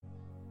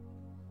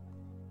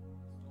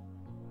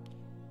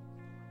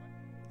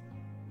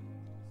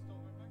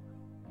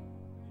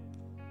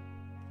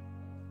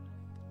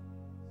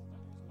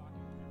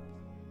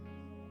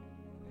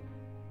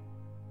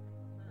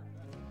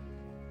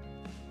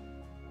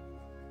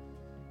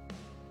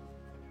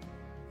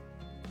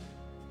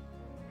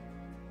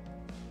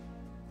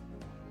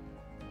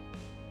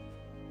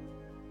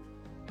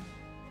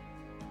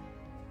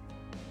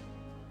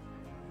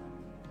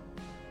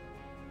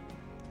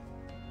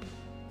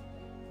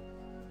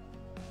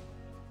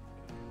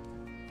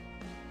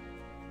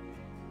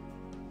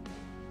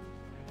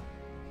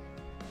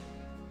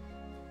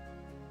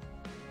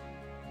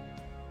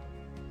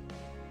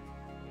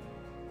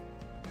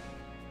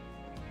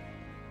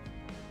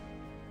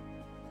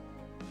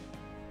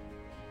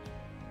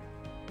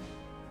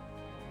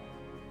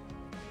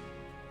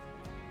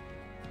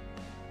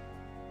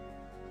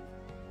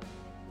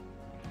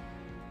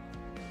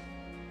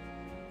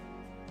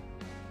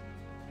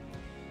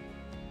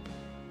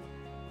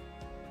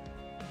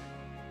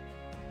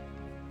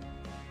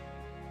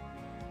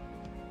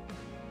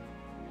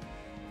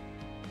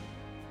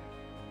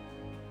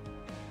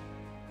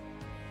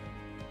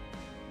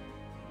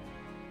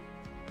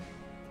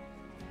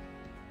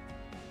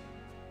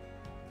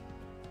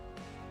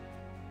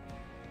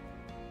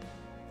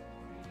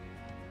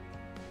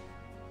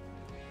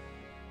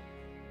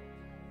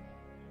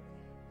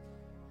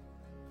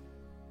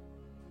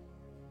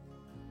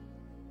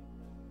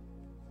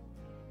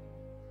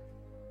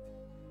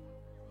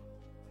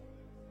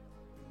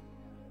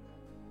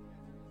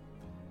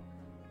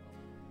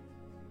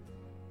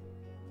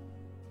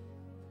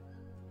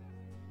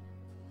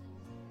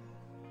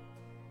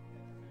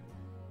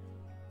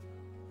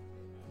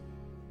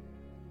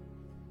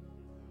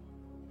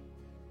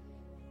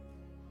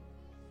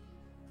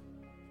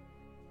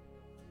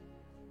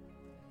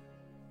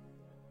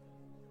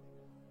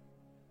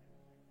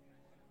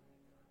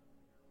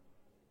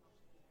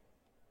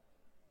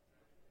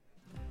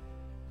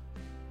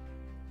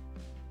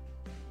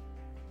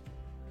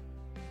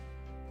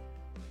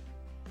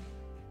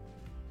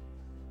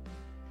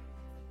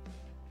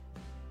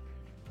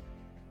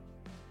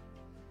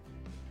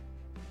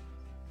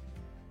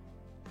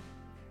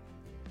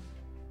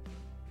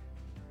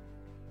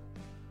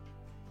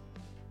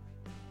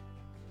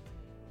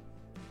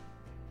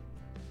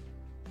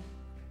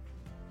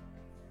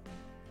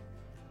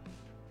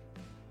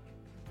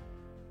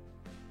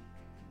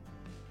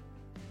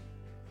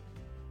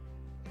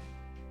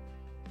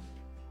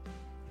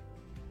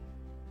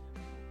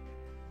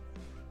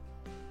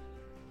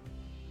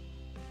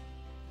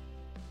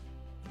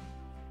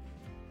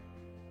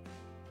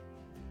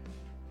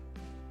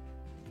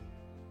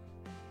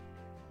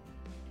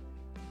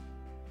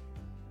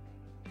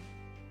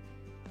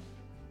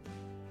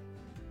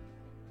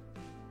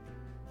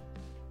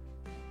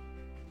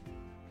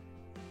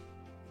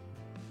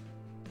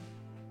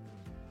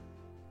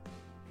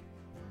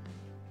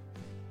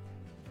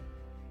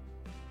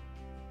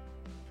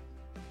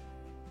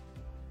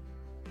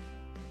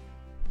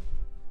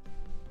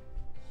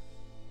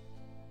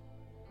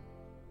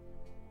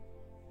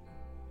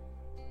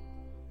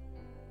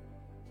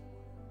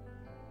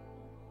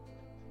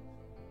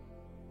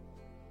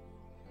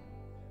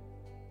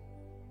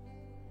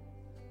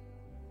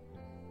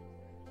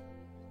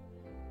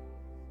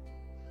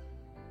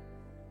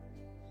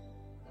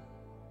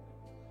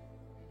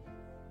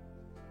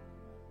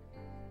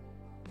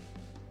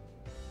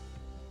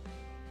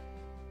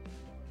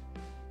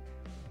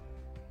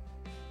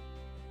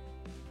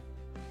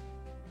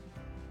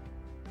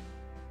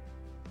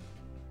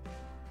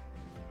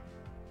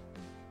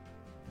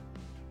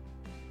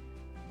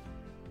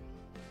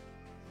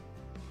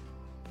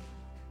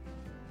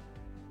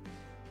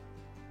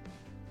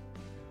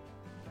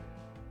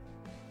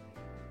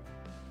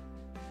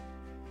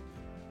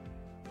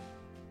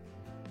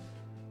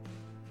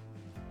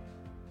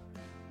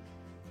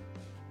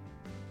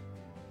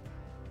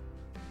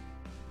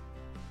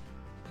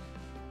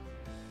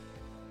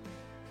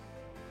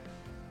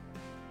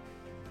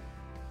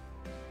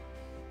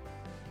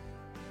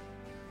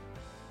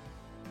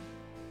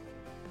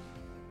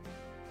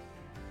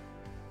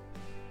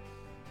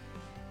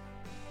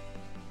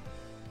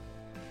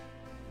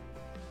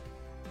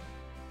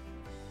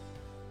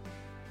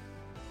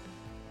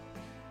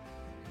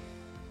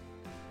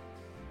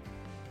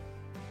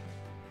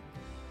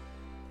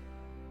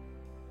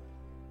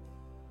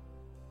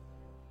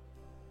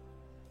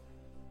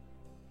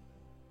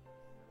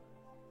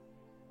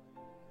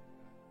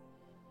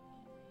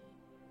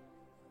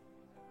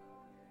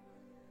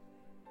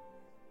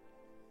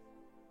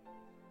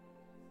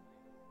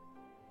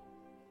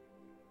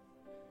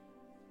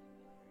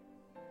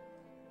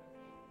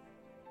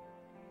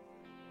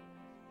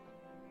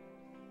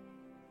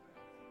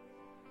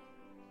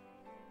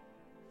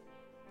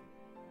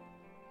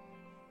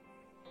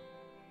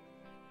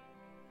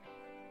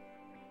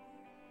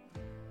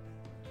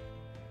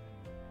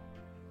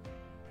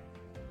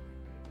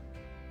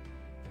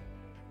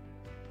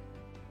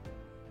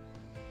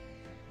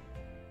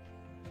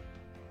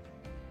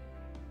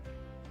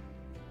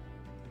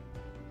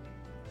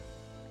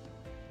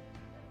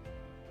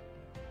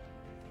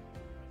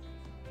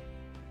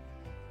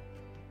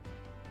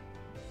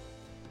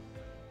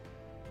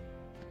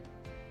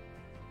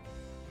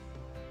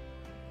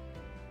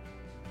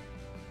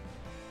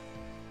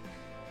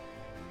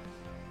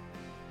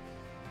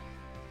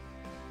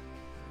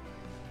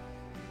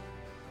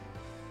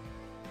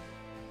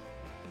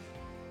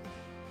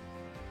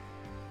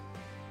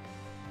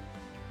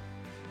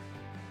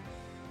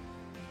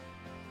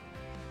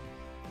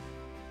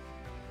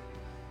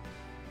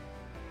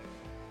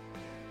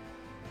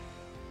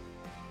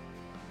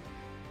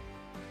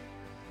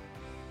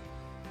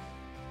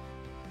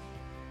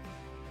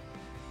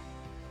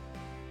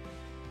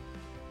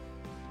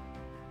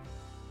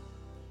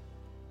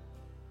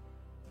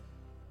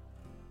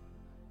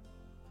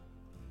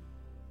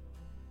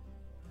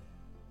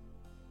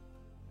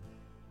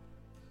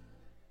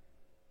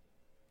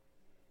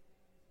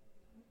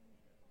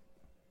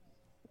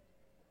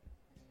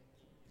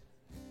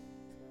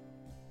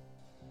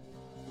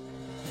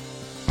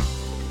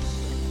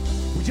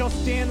Would y'all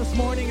stand this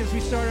morning as we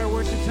start our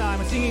worship time?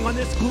 We're singing on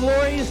this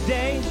glorious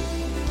day.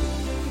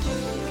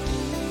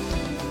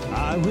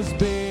 I was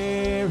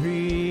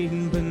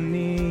buried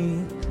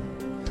beneath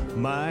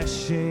my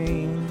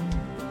shame.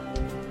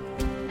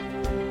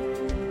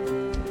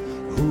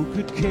 Who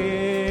could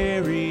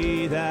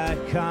carry that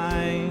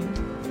kind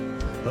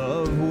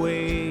of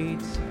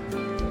weight?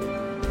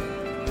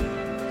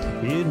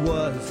 It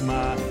was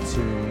my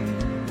tomb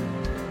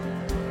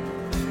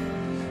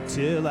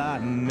till I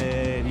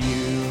met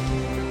you.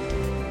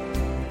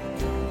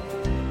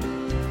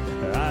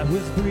 I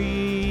was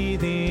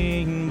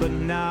breathing but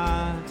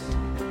not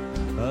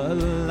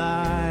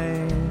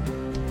alive.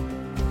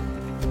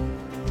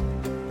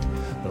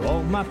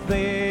 All my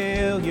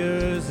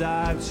failures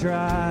I've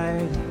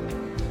tried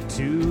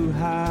to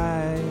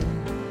hide.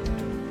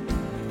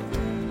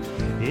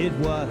 It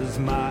was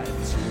my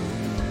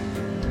tomb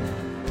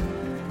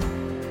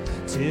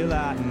till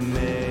I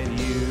met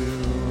you.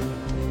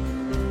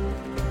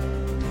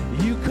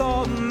 You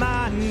called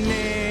my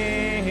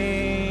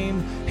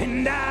name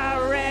and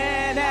I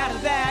ran out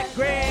of that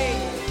grave,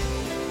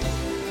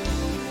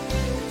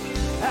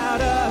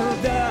 out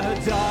of the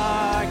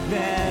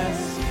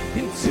darkness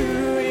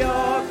into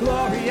your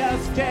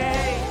glorious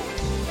day.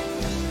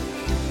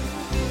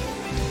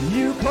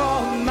 You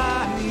called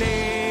my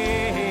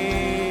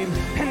name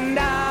and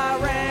I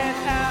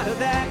ran out of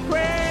that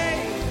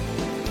grave,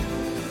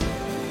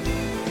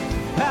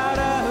 out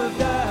of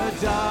the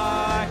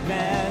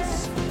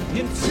darkness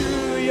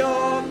into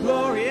your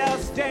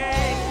glorious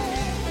day.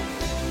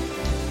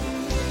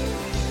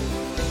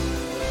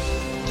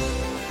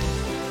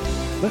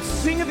 Let's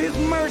sing of his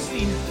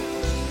mercy.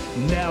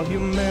 Now your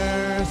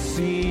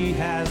mercy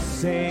has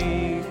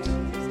saved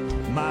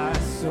my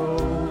soul.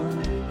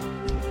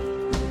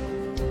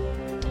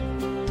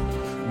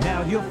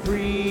 Now your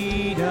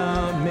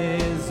freedom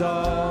is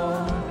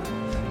all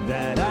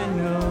that I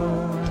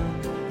know.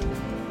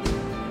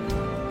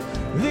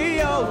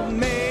 The old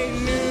made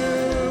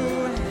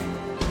new,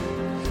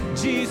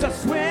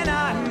 Jesus, when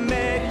I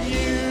met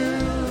you,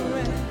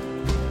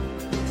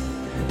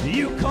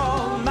 you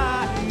called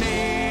my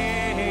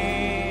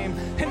name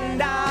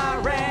and I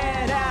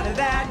ran out of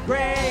that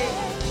grave,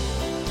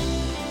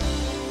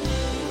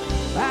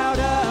 out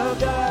of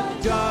the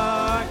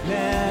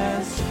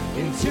darkness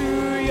into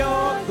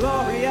your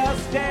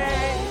glorious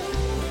day.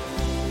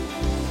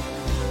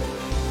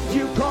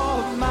 You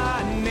called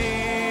my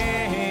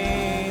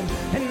name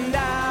and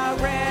I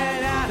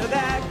ran out of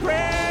that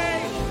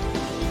grave,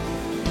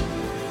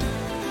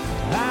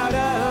 out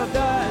of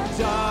the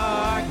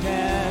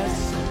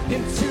darkness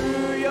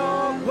into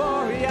your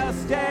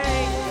glorious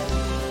day.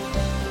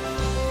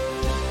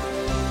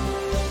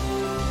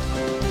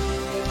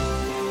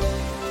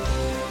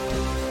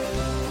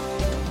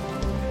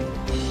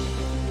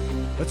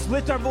 Let's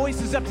lift our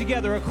voices up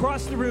together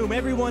across the room,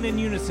 everyone in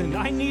unison.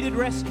 I needed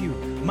rescue.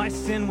 My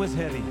sin was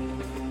heavy.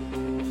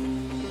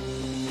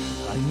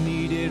 I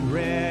needed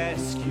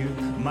rescue.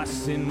 My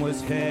sin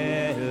was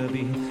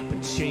heavy.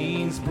 But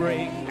chains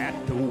break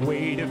at the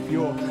weight of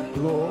your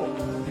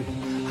glory.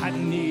 I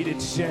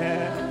needed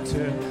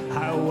shelter.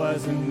 I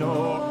was an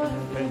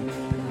orphan.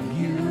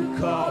 You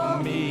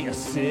called me a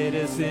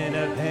citizen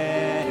of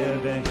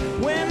heaven.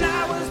 When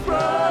I was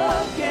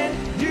broken,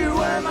 you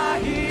were my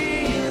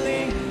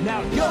healing.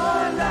 Now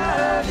your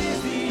love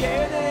is the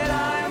air that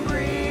I'm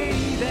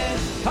breathing.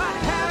 I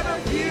have a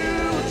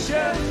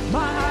future,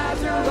 my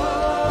eyes are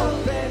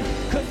open,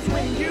 'cause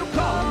when you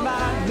call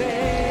my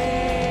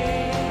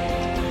name,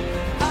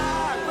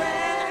 I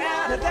ran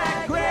out of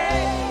that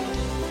grave,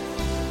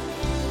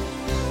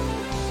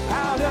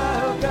 out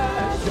of the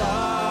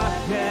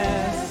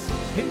darkness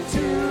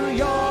into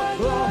your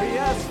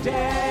glorious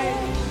day.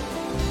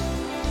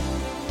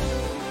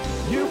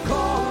 You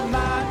call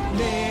my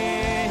name,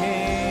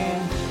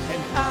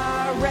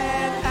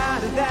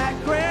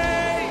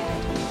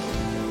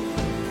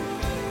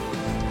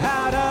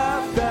 out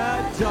of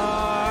the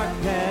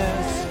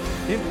darkness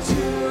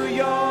into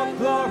your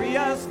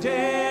glorious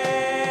day.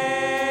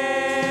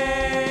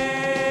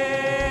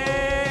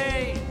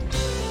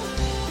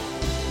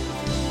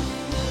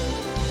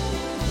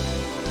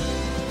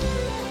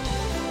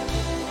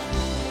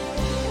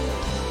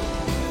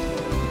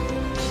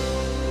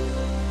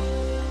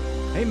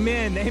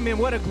 Amen. Amen.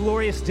 What a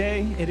glorious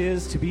day it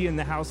is to be in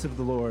the house of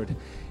the Lord.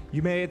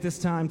 You may at this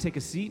time take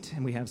a seat,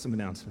 and we have some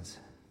announcements.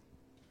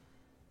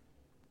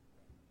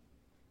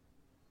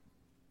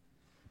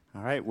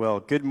 All right, well,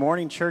 good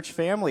morning, church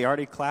family.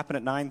 Already clapping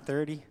at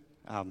 9:30.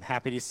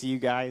 Happy to see you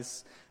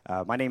guys.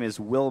 My name is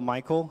Will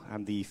Michael.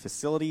 I'm the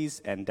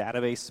Facilities and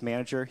Database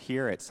Manager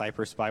here at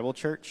Cypress Bible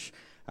Church.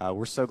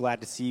 We're so glad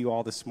to see you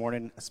all this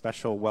morning. A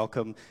special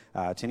welcome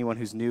to anyone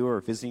who's new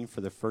or visiting for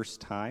the first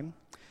time.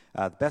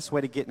 The best way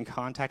to get in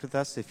contact with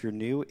us if you're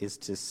new is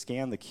to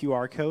scan the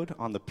QR code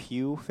on the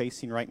pew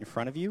facing right in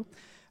front of you.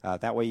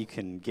 That way you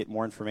can get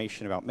more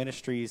information about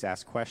ministries,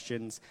 ask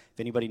questions. If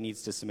anybody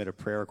needs to submit a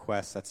prayer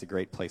request, that's a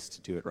great place to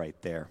do it right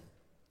there.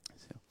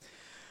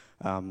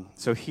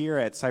 So here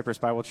at Cypress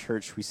Bible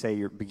Church, we say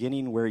you're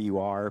beginning where you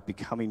are,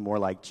 becoming more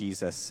like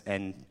Jesus,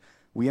 and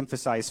we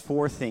emphasize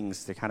 4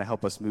 things to kind of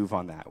help us move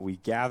on that. We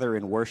gather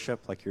in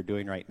worship like you're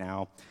doing right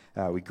now,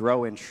 we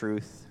grow in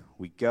truth,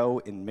 we go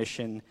in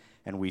mission,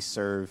 and we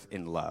serve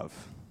in love.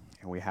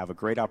 And we have a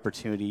great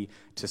opportunity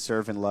to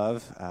serve in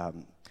love.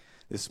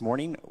 This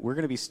morning, we're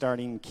going to be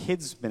starting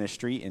kids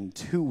ministry in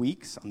 2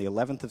 weeks on the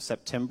 11th of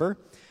September.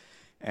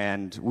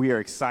 And we are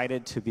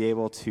excited to be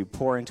able to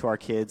pour into our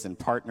kids and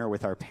partner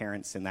with our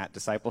parents in that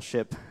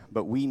discipleship.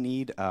 But we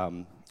need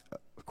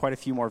quite a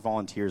few more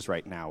volunteers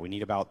right now. We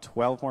need about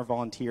 12 more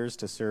volunteers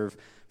to serve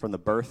from the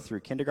birth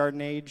through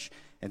kindergarten age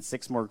and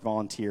 6 more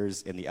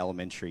volunteers in the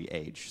elementary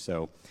age.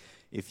 So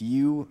if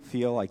you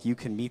feel like you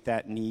can meet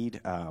that need,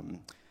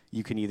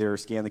 you can either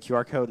scan the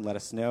QR code and let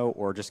us know,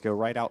 or just go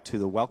right out to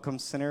the Welcome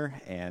Center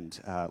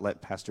and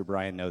let Pastor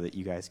Brian know that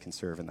you guys can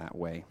serve in that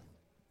way.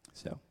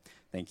 So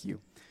thank you.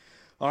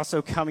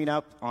 Also coming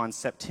up on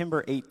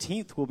September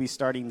 18th, we'll be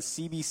starting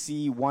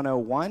CBC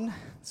 101.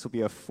 This will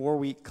be a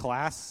 4-week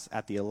class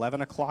at the 11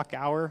 o'clock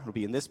hour. It'll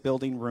be in this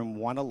building, room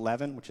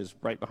 111, which is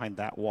right behind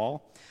that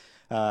wall.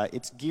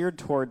 It's geared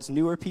towards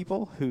newer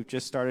people who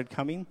just started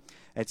coming.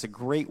 It's a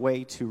great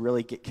way to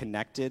really get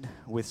connected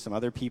with some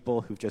other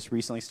people who've just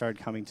recently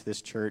started coming to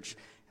this church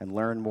and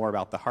learn more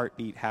about the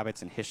heartbeat,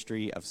 habits, and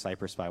history of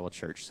Cypress Bible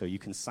Church. So you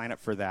can sign up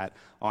for that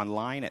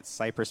online at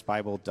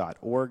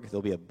cypressbible.org.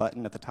 There'll be a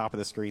button at the top of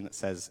the screen that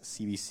says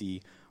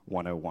CBC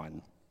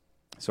 101.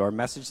 So our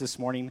message this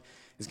morning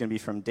is going to be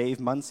from Dave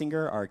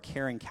Munsinger, our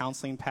care and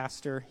counseling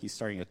pastor. He's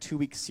starting a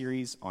 2-week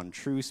series on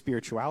true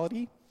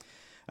spirituality.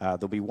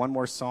 There'll be one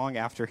more song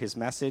after his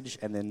message,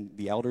 and then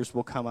the elders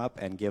will come up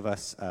and give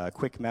us a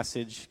quick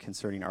message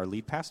concerning our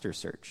lead pastor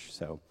search.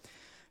 So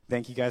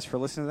thank you guys for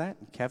listening to that.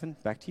 Kevin,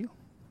 back to you.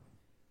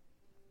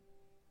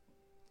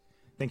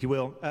 Thank you,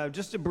 Will.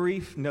 Just a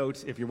brief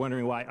note, if you're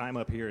wondering why I'm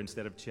up here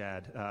instead of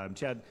Chad.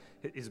 Chad,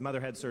 his mother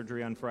had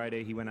surgery on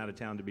Friday. He went out of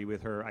town to be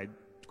with her. I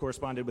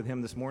corresponded with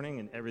him this morning,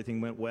 and everything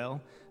went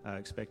well,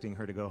 expecting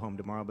her to go home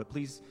tomorrow. But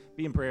please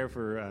be in prayer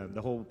for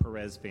the whole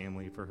Perez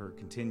family, for her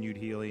continued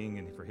healing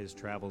and for his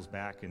travels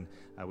back, and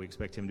we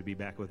expect him to be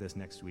back with us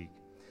next week.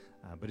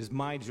 But it's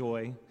my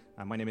joy,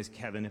 my name is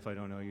Kevin, if I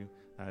don't know you,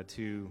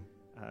 to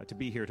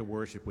be here to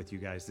worship with you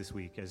guys this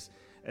week.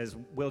 As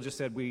Will just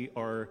said, we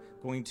are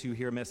going to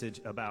hear a message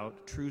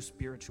about true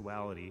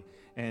spirituality.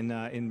 And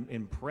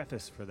in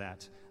preface for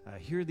that,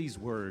 hear these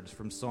words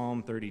from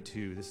Psalm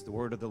 32. This is the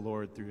word of the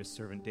Lord through his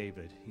servant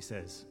David. He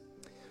says,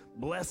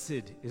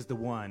 "Blessed is the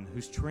one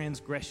whose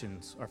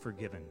transgressions are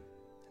forgiven."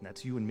 And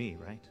that's you and me,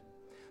 right?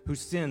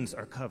 "Whose sins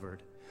are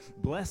covered.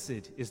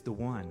 Blessed is the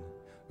one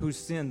whose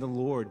sin the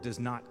Lord does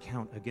not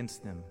count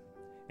against them,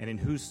 and in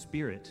whose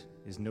spirit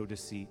is no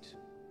deceit.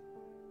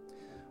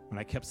 When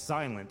I kept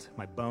silent,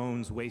 my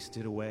bones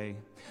wasted away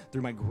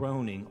through my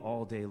groaning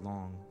all day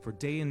long. For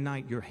day and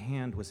night your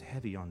hand was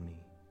heavy on me.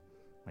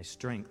 My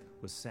strength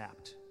was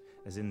sapped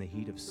as in the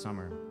heat of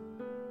summer.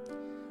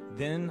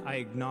 Then I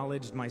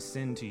acknowledged my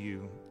sin to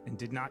you and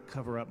did not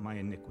cover up my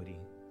iniquity.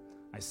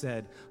 I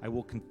said, I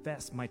will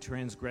confess my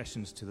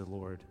transgressions to the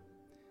Lord,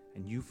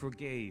 and you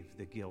forgave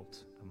the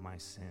guilt of my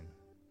sin."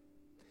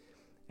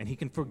 And he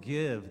can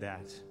forgive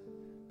that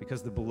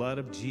because the blood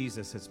of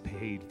Jesus has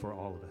paid for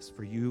all of us,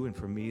 for you and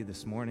for me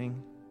this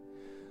morning.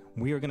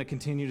 We are going to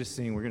continue to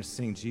sing. We're going to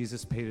sing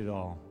 "Jesus Paid It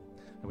All."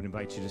 I would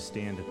invite you to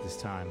stand at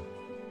this time.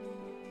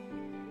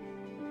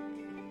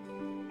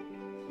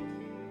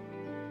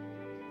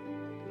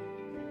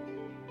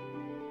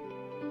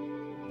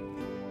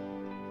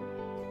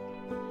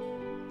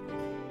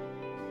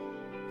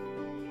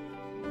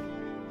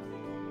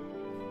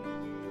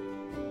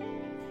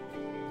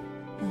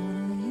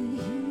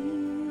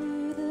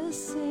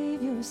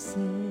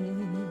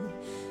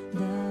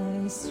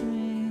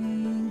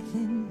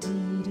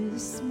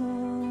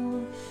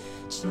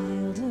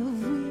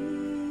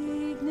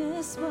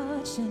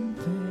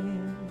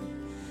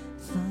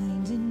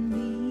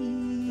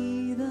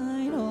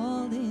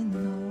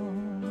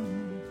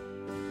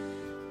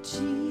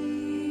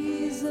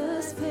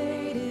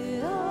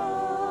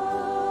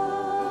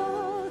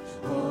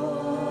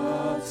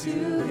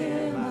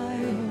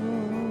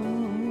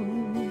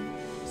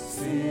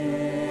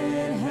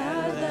 Sin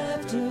had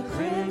left a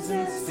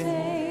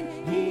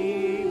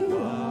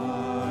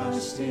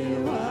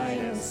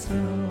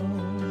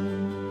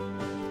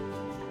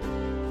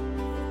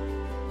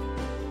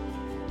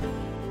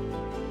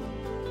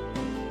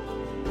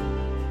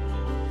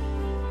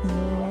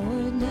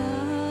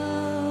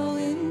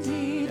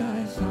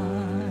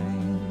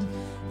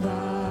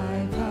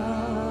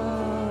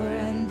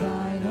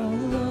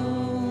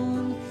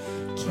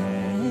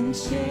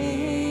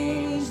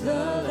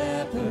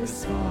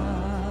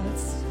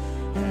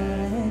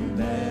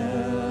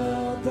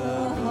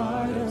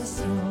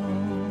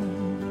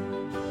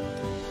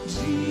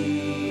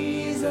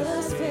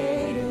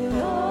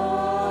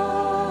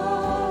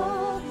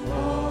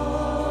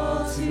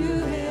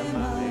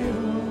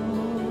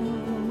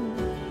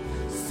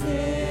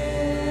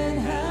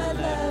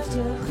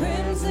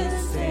crimson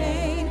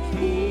stain.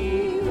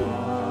 He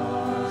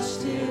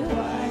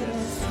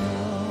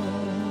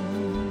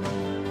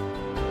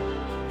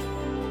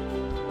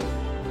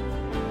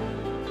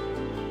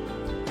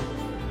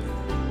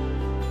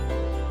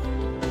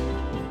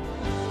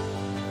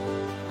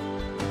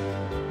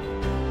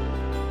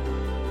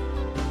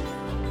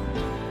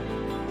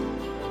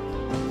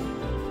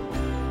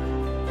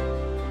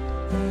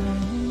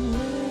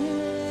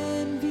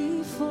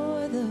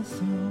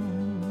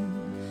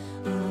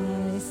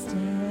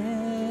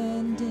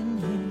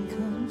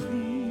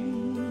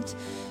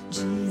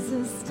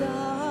Jesus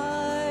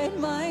died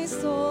my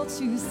soul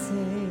to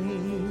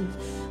save.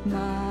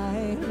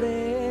 My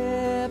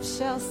lips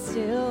shall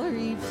still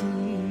repeat,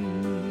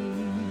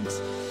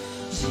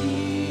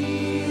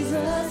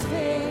 Jesus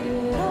paid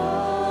it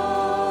all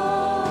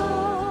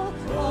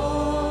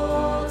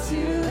to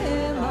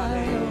him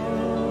I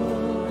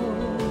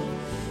owe.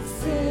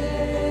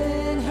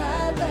 Sin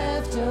had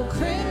left a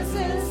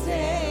crimson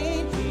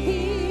stain,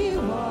 he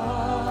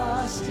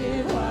washed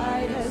it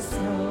white as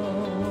snow.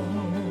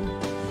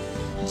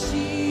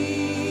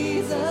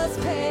 Jesus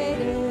paid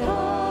it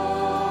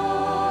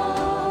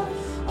all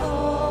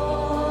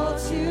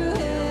to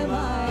him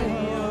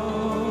I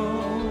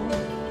owe.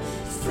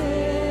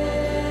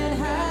 Sin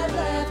had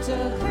left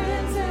a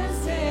crimson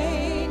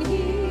stain,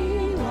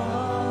 he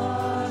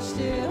washed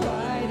it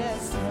white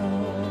as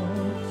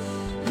snow.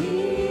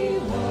 He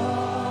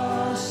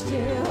washed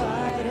it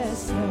white as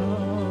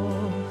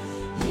snow.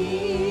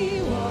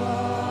 He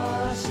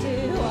washed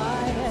it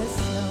white as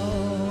snow.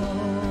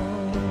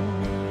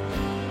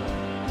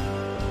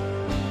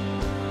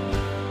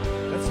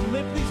 Let's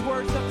lift these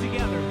words up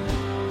together.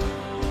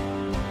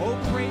 Oh,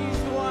 praise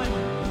the one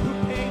who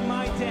paid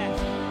my debt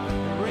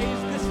and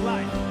raised this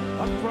life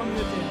up from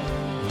the dead.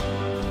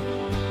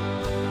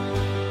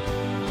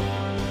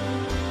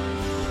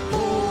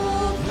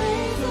 Oh,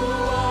 praise the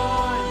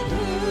one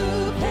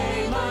who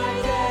paid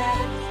my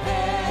debt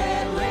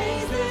and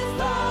raised this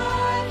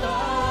life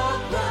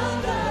up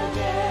from the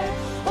dead.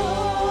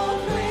 Oh,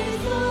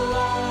 praise the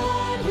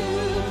one who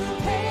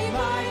paid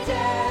my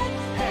debt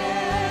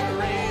and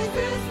raised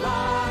this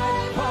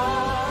life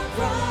up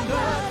from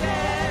the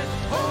dead.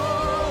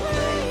 Oh,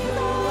 praise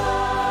the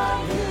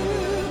one who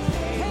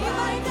paid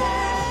my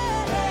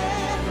debt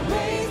and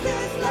raised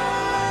this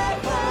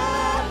life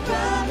up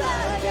from the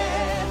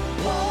dead.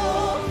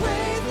 Oh,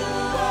 praise the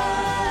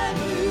one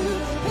who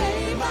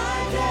paid my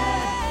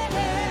debt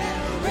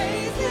and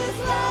raised this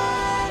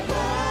life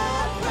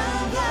up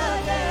from the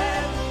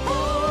dead. Oh,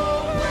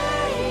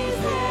 praise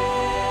him.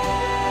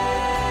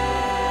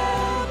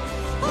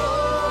 Oh,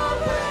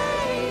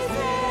 praise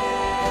him.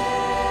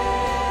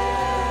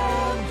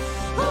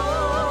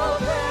 Oh,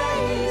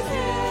 praise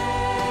him.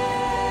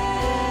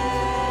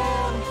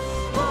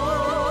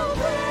 Oh,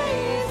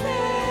 praise him.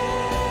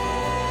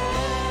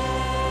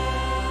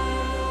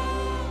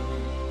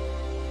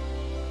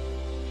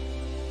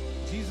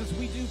 Jesus,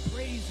 we do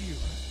praise you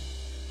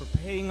for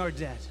paying our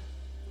debt,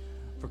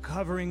 for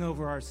covering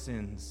over our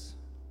sins.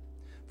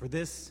 For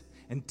this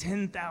and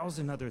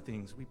 10,000 other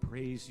things, we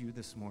praise you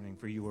this morning,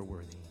 for you are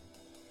worthy.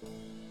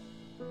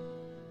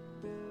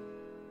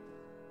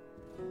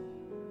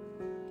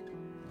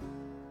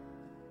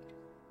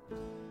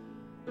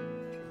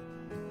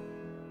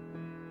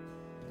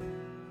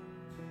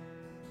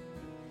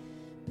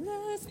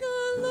 Bless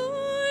the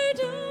Lord,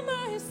 oh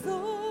my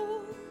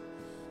soul,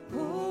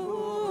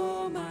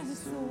 oh my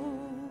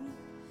soul,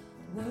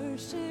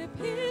 worship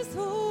his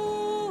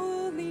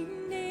holy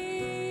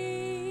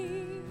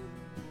name.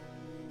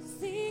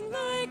 Sing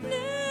like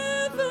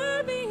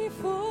never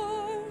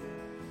before,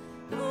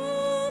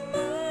 oh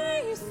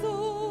my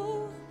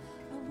soul,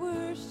 I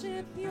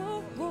worship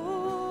your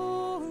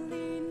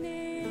holy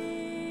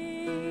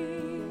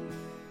name.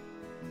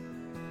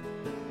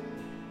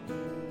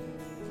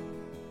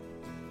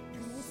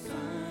 The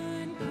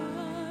sun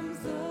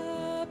comes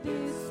up,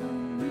 it's a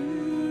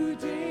new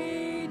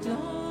day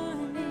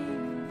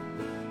dawning.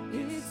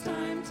 It's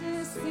time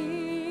to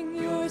sing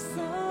your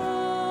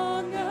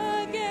song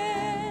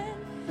again.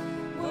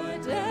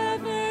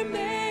 Whatever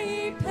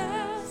may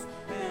pass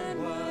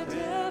and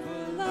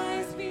whatever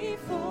lies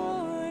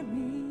before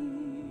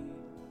me,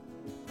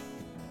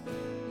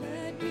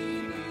 let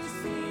me be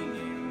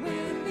singing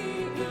when the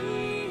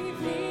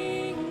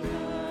evening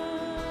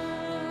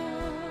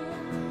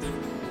comes.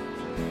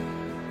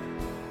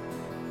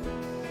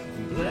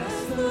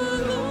 Bless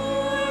the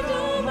Lord,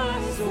 oh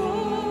my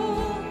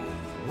soul,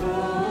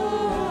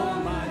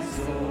 oh my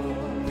soul,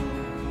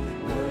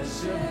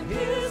 worship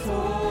his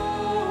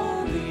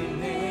holy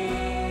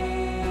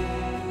name.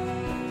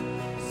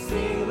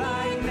 Sing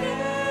like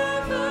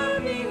never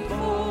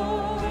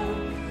before,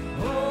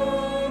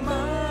 oh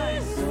my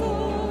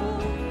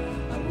soul,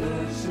 I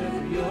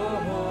worship your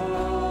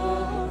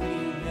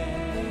holy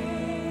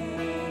name.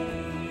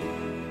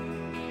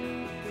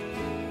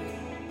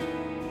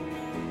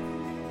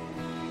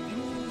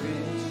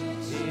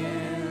 Rich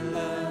in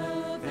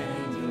love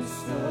and you're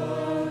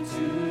slow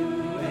to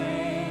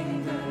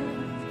anger.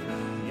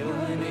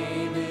 Your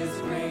name is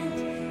great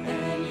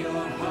and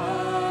your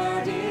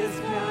heart is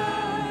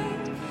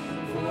kind.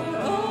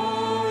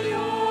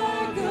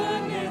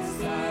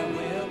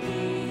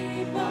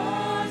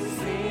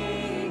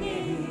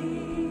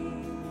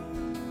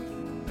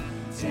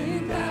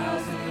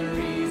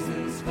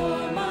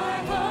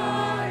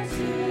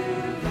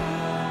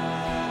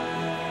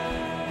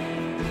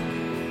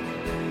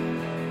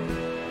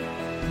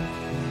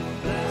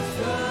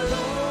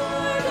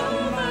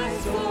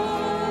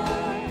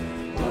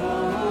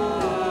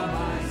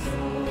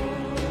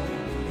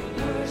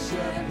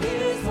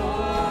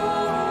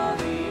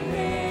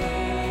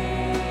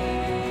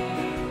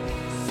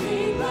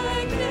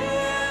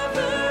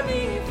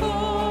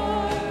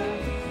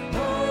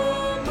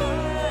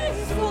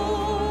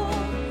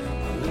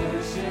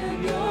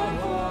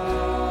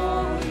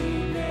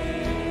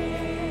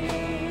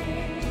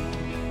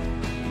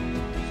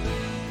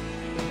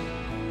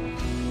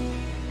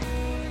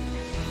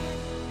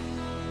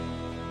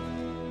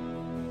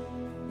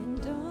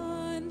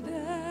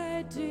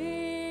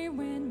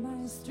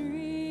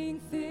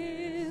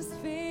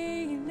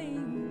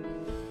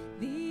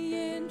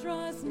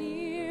 draws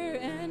near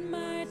and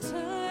my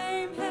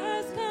time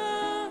has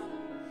come,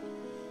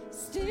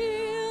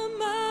 still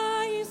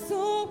my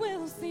soul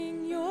will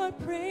sing your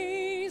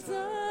praise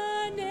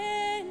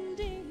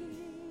unending.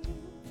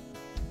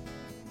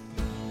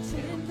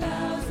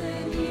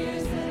 10,000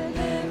 years and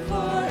then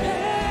forevermore.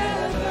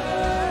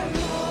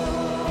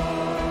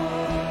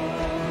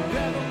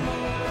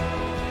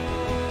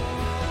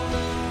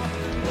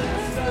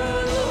 Bless the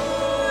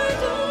Lord,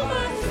 oh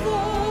my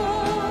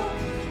soul,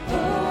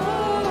 oh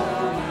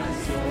my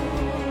soul.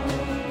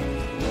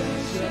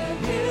 Worship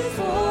His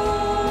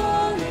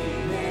holy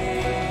name.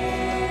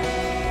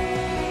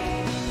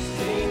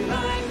 Sing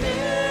like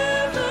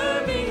never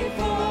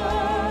before,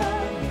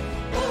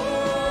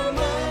 oh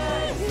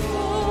my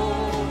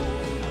soul.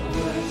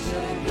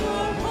 Worship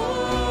your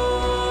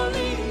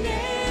holy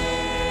name.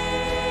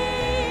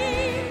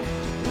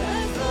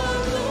 Bless the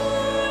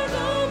Lord,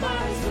 oh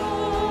my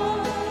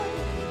soul,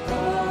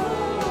 oh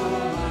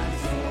my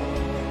soul.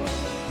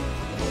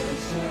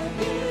 Worship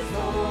His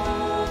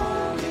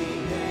holy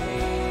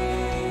name.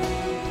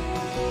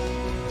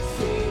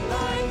 Sing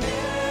like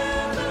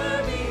never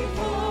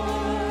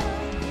before,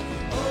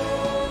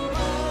 oh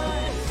my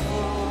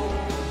soul.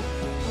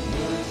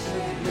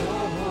 Worship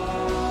your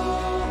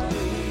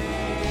holy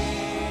name.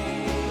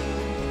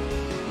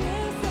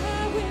 Yes,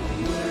 I will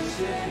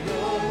worship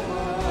your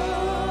holy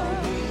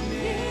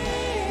name.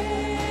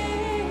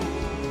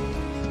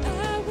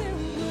 I will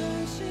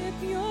worship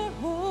your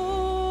holy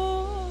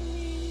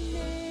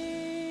name.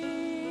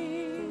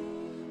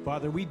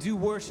 Father, we do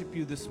worship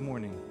you this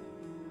morning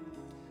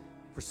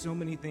for so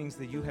many things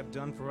that you have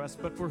done for us,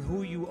 but for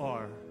who you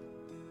are.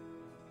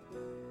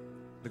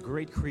 The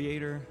great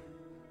creator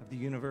of the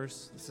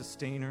universe, the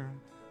sustainer,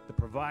 the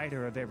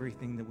provider of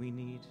everything that we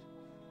need.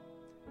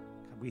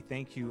 God, we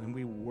thank you and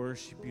we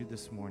worship you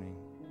this morning.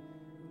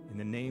 In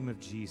the name of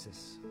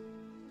Jesus,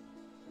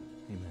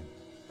 amen.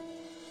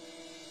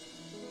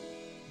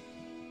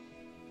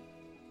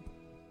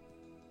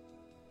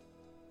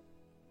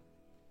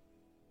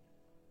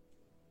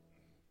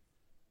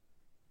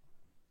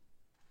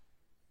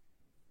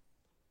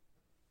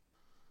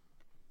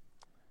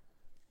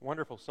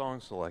 Wonderful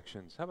song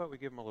selections. How about we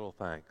give them a little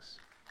thanks?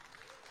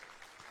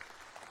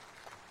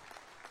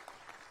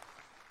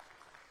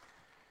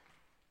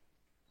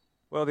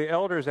 Well, the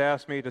elders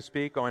asked me to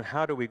speak on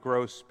how do we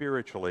grow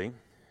spiritually,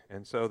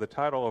 and so the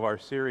title of our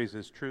series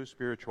is True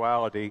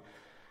Spirituality.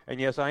 And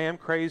yes, I am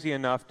crazy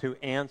enough to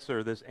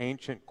answer this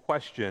ancient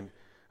question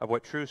of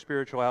what true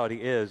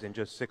spirituality is in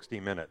just 60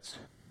 minutes.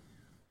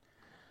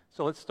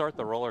 So let's start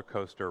the roller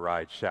coaster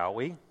ride, shall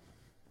we?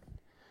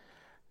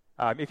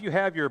 If you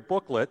have your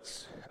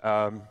booklets,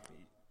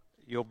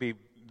 you'll be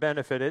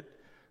benefited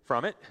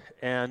from it.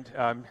 And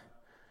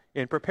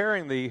in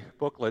preparing the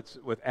booklets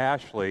with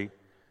Ashley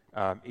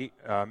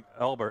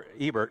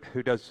Ebert,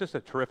 who does just a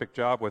terrific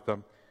job with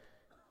them,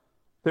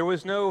 there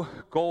was no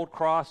gold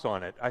cross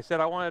on it. I said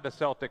I wanted a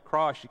Celtic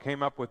cross. She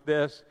came up with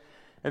this.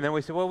 And then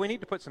we said, well, we need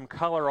to put some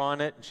color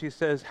on it. And she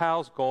says,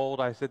 how's gold?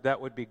 I said,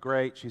 that would be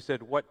great. She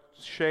said, what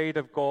shade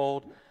of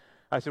gold?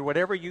 I said,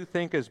 whatever you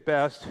think is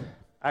best.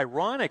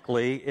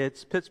 Ironically,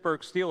 it's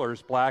Pittsburgh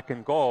Steelers black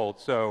and gold,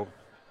 so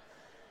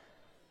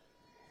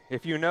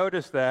if you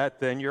notice that,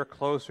 then you're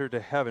closer to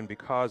heaven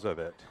because of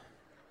it.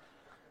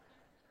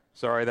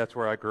 Sorry, that's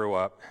where I grew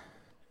up.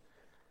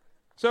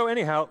 So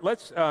anyhow,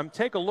 let's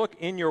take a look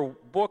in your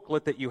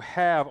booklet that you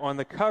have. On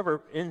the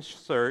cover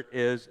insert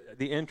is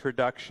the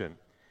introduction.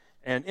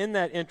 And in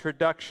that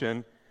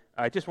introduction,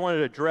 I just wanted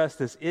to address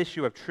this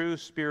issue of true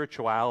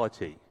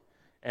spirituality.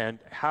 And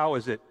how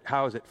is it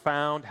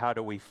found? How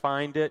do we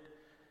find it?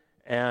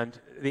 And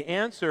the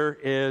answer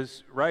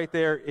is right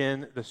there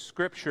in the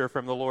scripture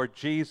from the Lord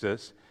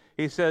Jesus.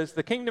 He says,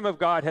 the kingdom of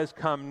God has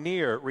come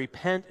near.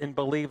 Repent and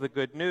believe the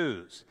good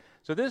news.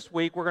 So this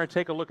week, we're going to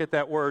take a look at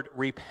that word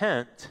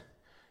repent.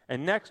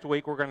 And next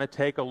week, we're going to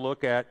take a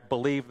look at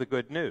believe the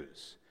good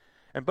news.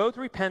 And both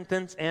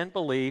repentance and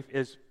belief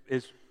is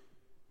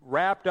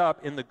wrapped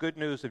up in the good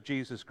news of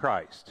Jesus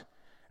Christ.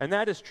 And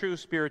that is true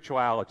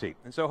spirituality.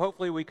 And so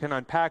hopefully we can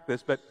unpack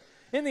this. But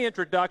in the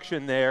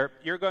introduction there,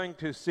 you're going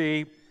to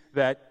see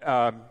that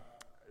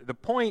the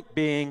point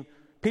being,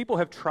 people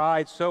have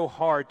tried so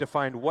hard to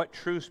find what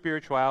true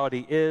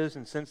spirituality is,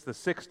 and since the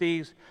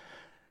 60s,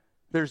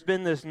 there's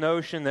been this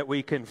notion that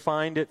we can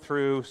find it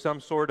through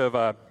some sort of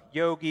a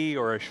yogi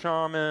or a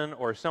shaman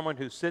or someone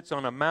who sits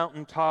on a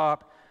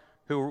mountaintop,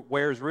 who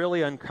wears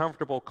really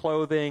uncomfortable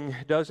clothing,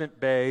 doesn't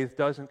bathe,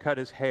 doesn't cut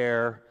his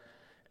hair,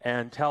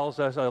 and tells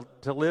us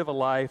to live a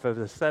life of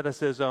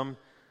asceticism,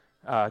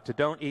 to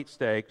don't eat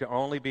steak, to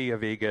only be a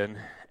vegan,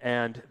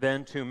 and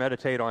then to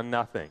meditate on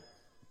nothing.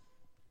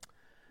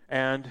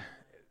 And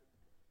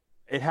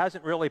it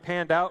hasn't really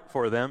panned out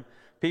for them.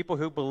 People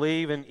who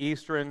believe in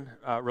Eastern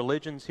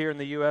religions here in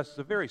the U.S., is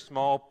a very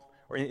small,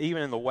 or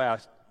even in the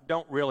West,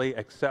 don't really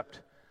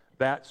accept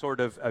that sort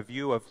of a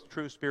view of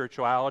true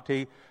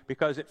spirituality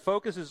because it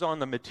focuses on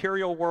the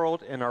material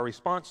world and our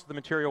response to the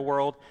material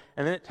world,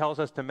 and then it tells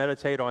us to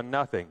meditate on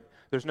nothing.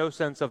 There's no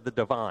sense of the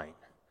divine.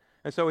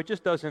 And so it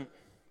just doesn't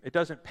It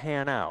doesn't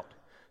pan out.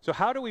 So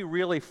how do we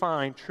really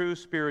find true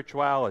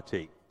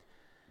spirituality?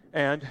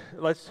 And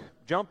let's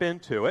jump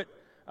into it.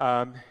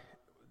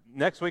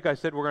 Next week I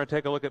said we're going to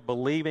take a look at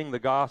believing the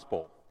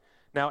gospel.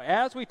 Now,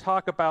 as we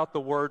talk about the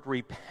word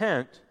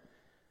repent,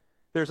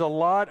 there's a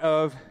lot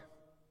of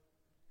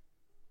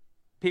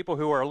people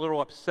who are a little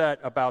upset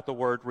about the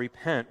word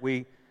repent.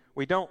 We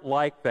don't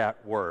like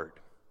that word.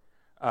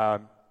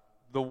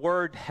 The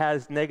word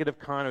has negative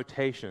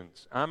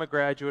connotations. I'm a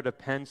graduate of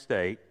Penn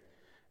State,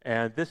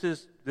 and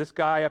this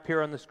guy up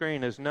here on the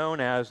screen is known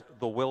as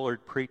the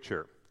Willard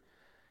Preacher.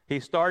 He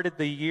started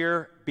the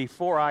year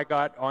before I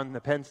got on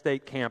the Penn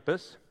State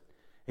campus.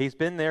 He's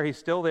been there. He's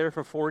still there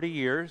for 40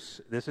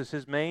 years. This is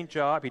his main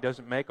job. He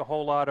doesn't make a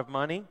whole lot of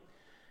money,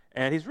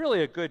 and he's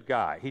really a good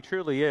guy. He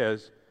truly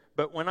is.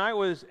 But when I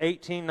was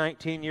 18,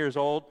 19 years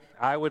old,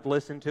 I would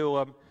listen to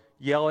him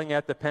yelling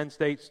at the Penn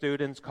State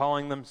students,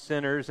 calling them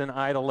sinners and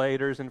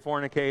idolaters and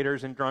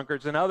fornicators and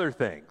drunkards and other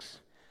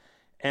things.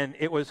 And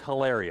it was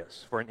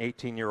hilarious for an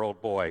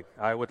 18-year-old boy.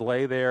 I would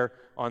lay there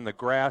on the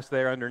grass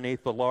there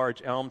underneath the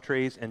large elm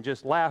trees and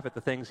just laugh at the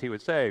things he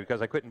would say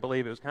because I couldn't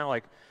believe it was kind of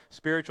like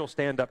spiritual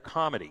stand-up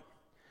comedy.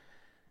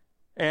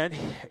 And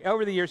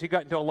over the years, he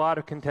got into a lot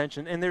of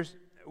contention and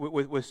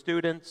with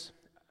students,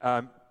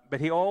 but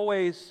he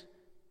always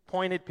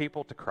pointed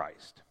people to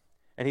Christ.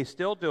 And he's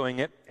still doing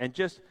it. And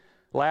just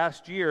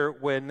last year,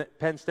 when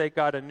Penn State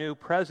got a new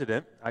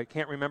president, I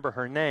can't remember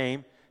her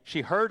name,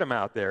 she heard him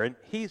out there, and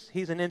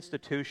he's an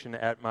institution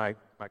at my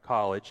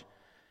college,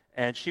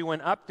 and she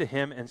went up to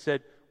him and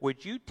said,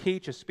 "Would you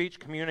teach a Speech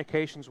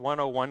Communications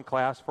 101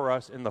 class for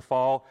us in the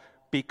fall?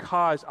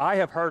 Because I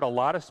have heard a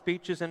lot of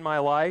speeches in my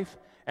life,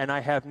 and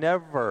I have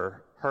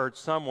never heard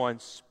someone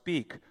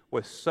speak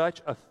with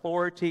such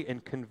authority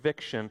and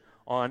conviction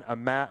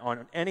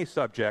on any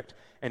subject,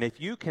 and if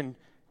you can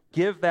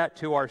give that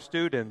to our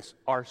students,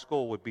 our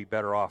school would be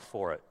better off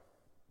for it."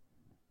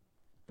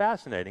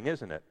 Fascinating,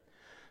 isn't it?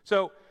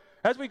 So,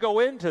 as we go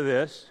into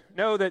this,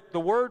 know that the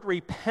word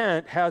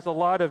repent has a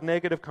lot of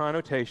negative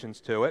connotations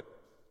to it,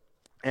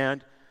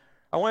 and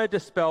I want to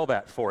dispel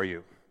that for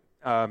you,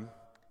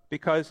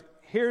 because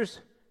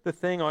here's the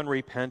thing on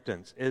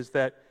repentance, is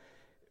that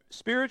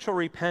spiritual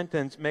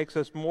repentance makes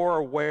us more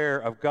aware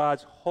of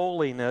God's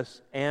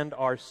holiness and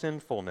our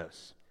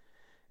sinfulness.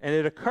 And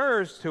it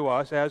occurs to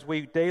us as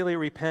we daily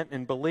repent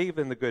and believe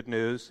in the good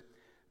news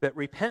that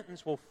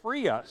repentance will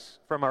free us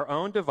from our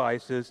own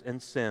devices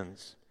and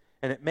sins.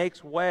 And it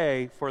makes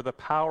way for the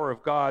power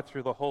of God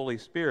through the Holy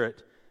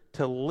Spirit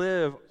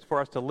for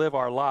us to live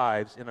our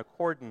lives in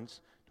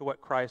accordance to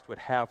what Christ would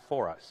have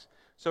for us.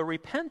 So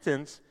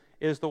repentance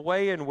is the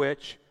way in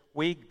which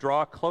we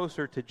draw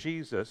closer to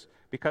Jesus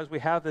because we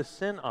have this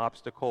sin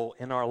obstacle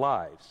in our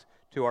lives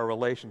to our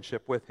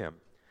relationship with Him.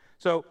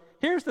 So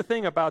here's the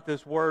thing about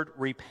this word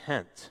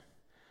repent.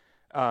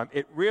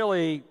 It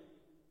really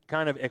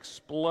kind of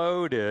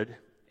exploded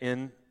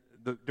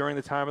during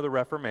the time of the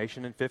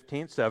Reformation in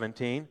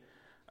 1517.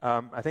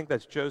 I think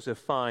that's Joseph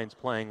Fiennes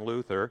playing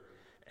Luther.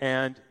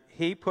 And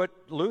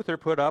Luther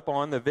put up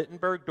on the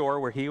Wittenberg door,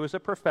 where he was a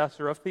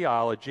professor of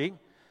theology,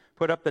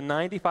 put up the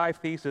 95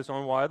 Theses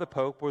on why the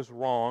Pope was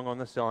wrong on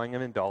the selling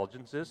of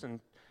indulgences and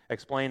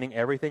explaining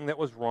everything that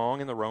was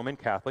wrong in the Roman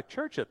Catholic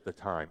Church at the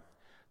time.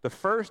 The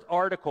first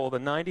article, the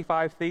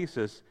 95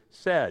 Theses,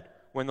 said,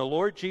 when the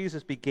Lord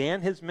Jesus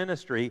began his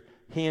ministry,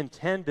 he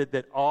intended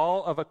that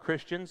all of a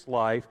Christian's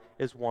life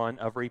is one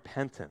of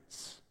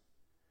repentance.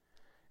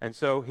 And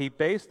so he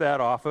based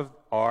that off of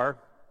our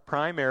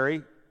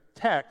primary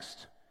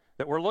text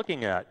that we're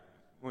looking at.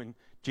 When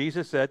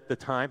Jesus said, the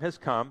time has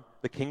come,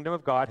 the kingdom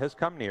of God has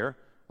come near,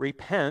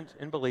 repent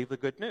and believe the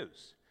good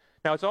news.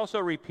 Now, it's also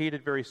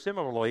repeated very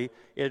similarly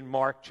in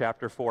Mark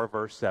chapter 4,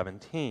 verse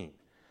 17.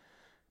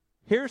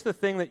 Here's the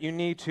thing that you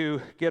need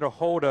to get a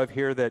hold of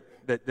here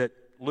that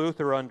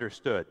Luther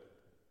understood.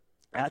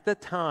 At the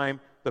time,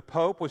 the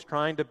Pope was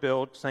trying to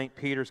build St.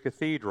 Peter's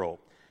Cathedral,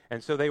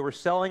 and so they were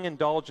selling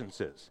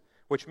indulgences,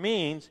 which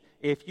means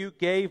if you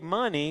gave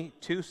money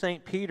to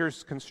St.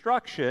 Peter's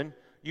construction,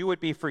 you would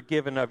be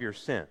forgiven of your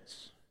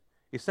sins.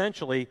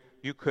 Essentially,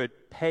 you could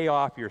pay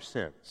off your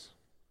sins.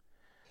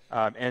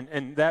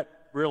 And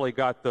that really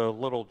got the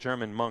little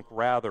German monk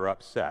rather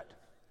upset,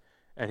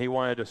 and he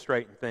wanted to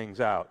straighten things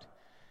out.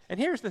 And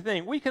here's the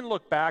thing, we can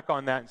look back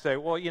on that and say,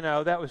 well,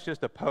 that was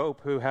just a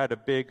pope who had a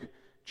big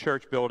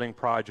church building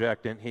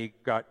project and he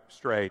got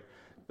strayed.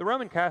 The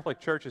Roman Catholic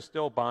Church is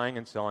still buying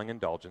and selling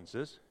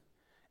indulgences,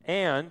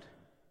 and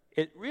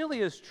it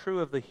really is true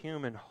of the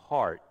human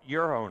heart,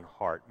 your own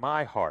heart,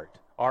 my heart,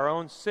 our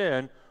own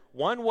sin.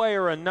 One way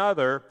or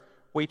another,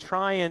 we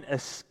try and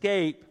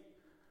escape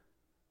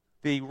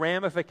the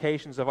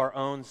ramifications of our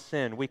own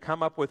sin. We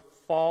come up with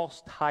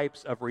false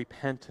types of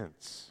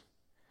repentance.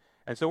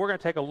 And so we're going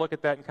to take a look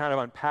at that and kind of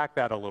unpack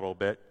that a little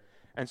bit.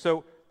 And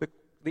so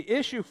the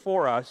issue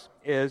for us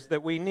is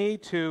that we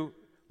need to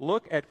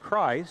look at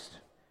Christ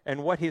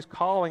and what he's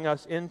calling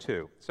us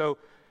into. So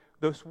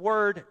this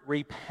word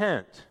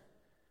repent,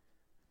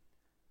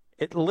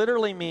 it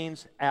literally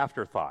means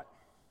afterthought.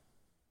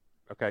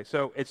 Okay,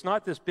 so it's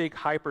not this big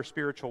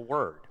hyper-spiritual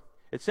word.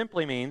 It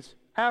simply means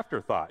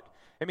afterthought.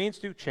 It means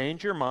to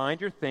change your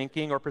mind, your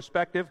thinking, or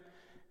perspective,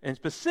 and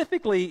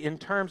specifically in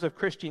terms of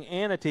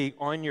Christianity,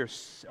 on your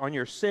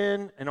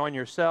sin and on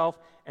yourself,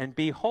 and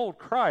behold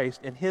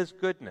Christ and His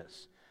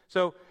goodness.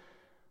 So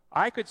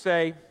I could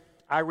say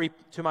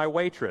to my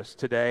waitress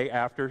today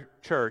after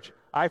church,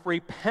 I've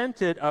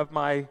repented of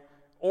my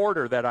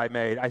order that I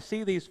made. I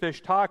see these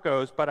fish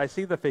tacos, but I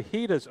see the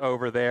fajitas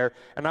over there,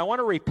 and I want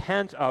to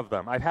repent of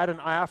them. I've had an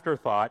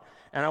afterthought,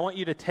 and I want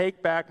you to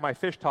take back my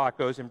fish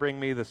tacos and bring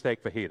me the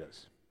steak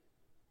fajitas.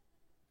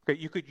 Okay,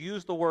 you could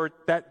use the word,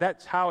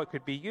 that's how it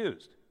could be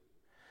used.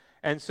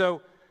 And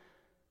so,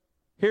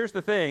 here's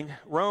the thing.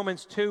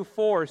 Romans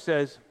 2:4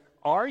 says,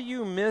 are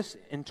you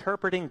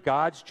misinterpreting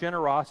God's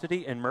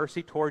generosity and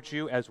mercy towards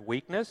you as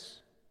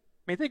weakness?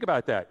 I mean, think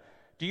about that.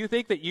 Do you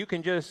think that you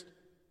can just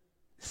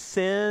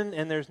sin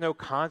and there's no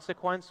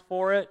consequence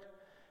for it,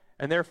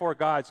 and therefore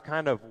God's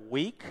kind of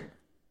weak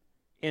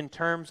in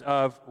terms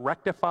of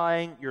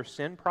rectifying your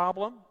sin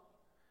problem?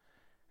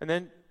 And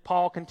then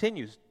Paul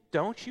continues,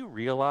 don't you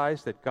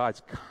realize that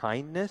God's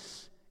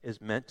kindness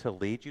is meant to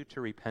lead you to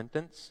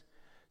repentance?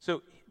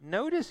 So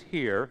notice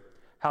here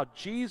how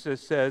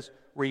Jesus says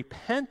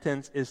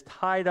repentance is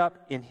tied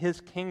up in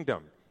His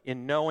kingdom,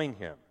 in knowing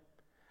Him,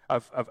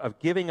 of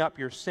giving up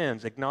your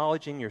sins,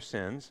 acknowledging your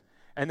sins.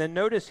 And then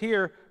notice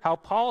here how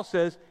Paul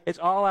says it's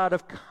all out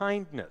of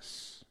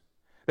kindness,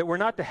 that we're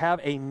not to have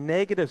a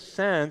negative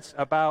sense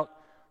about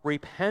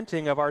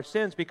repenting of our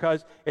sins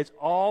because it's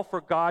all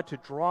for God to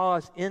draw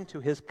us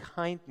into His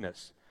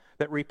kindness,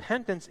 that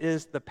repentance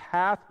is the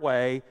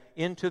pathway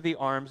into the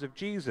arms of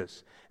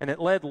Jesus. And it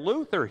led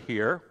Luther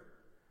here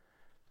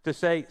to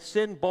say,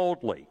 sin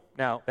boldly.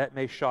 Now, that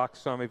may shock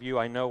some of you.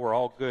 I know we're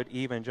all good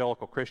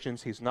evangelical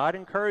Christians. He's not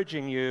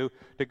encouraging you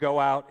to go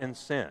out and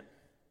sin.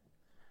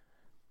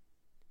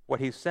 What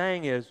he's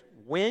saying is,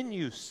 when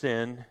you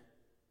sin,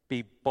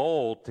 be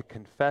bold to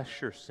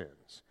confess your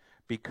sins.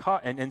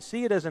 And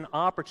see it as an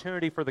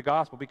opportunity for the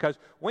gospel. Because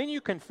when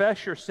you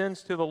confess your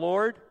sins to the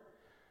Lord,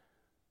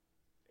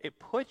 it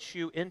puts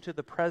you into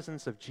the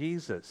presence of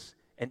Jesus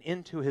and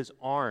into His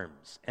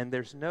arms. And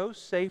there's no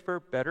safer,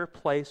 better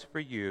place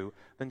for you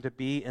than to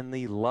be in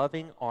the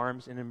loving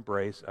arms and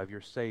embrace of your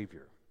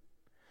Savior.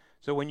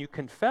 So when you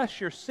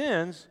confess your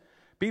sins,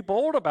 be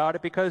bold about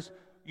it, because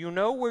you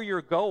know where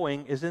you're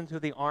going is into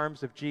the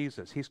arms of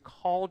Jesus. He's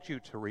called you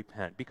to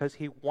repent because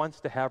He wants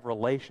to have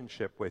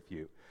relationship with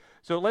you.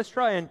 So let's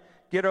try and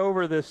get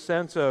over this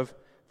sense of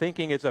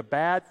thinking it's a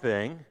bad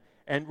thing.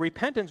 And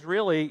repentance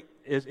really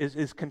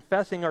is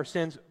confessing our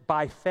sins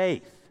by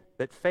faith,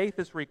 that faith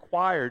is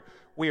required.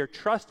 We are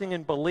trusting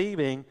and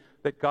believing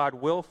that God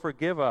will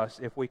forgive us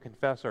if we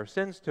confess our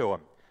sins to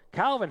Him.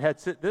 Calvin had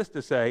this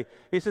to say.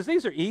 He says,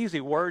 these are easy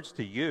words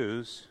to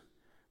use,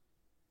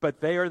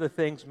 but they are the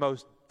things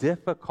most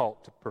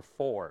difficult to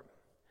perform.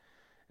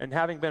 And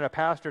having been a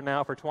pastor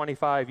now for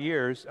 25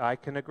 years, I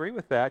can agree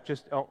with that,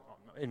 just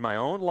in my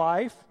own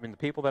life, in the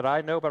people that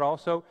I know, but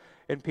also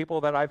in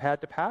people that I've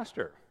had to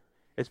pastor.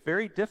 It's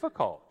very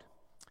difficult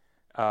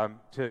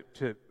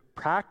to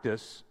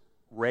practice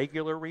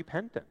regular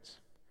repentance.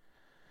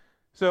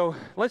 So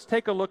let's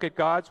take a look at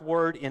God's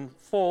Word in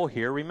full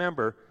here.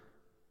 Remember,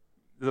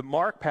 the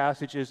Mark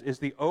passage is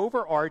the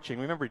overarching.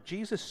 Remember,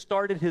 Jesus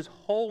started His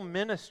whole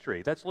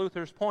ministry. That's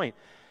Luther's point.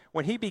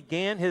 When He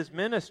began His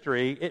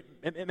ministry,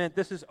 it meant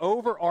this is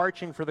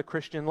overarching for the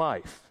Christian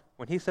life.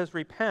 When He says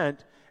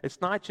repent, it's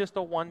not just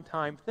a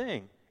one-time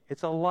thing.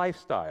 It's a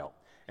lifestyle.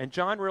 And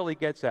John really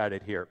gets at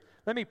it here.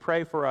 Let me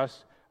pray for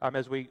us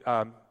as we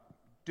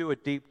do a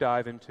deep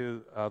dive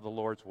into the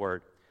Lord's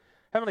Word.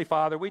 Heavenly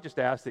Father, we just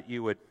ask that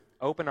You would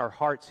open our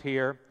hearts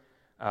here.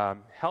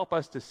 Help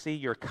us to see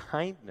Your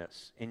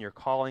kindness in Your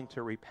calling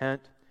to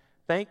repent.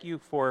 Thank You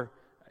for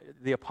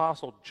the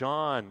Apostle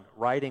John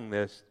writing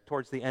this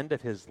towards the end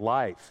of his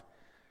life,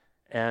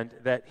 and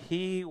that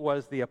he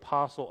was the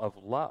apostle of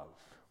love,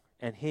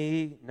 and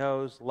he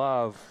knows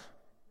love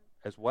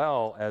as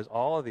well as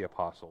all of the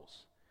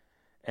apostles.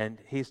 And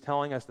he's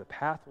telling us the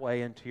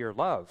pathway into Your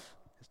love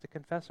is to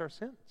confess our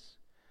sins.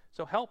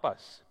 So help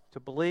us to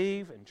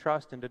believe and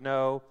trust and to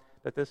know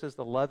that this is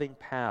the loving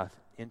path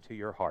into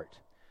Your heart.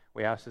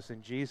 We ask this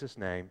in Jesus'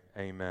 name,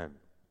 amen.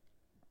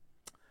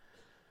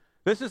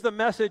 This is the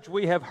message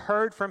we have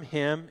heard from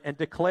Him and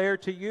declare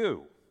to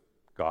you.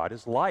 God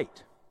is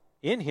light.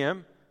 In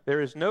Him there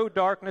is no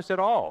darkness at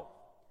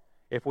all.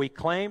 If we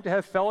claim to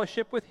have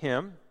fellowship with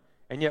Him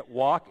and yet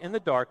walk in the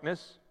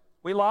darkness,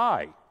 we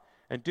lie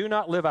and do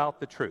not live out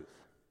the truth.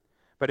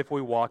 But if we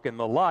walk in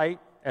the light,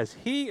 as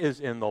He is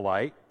in the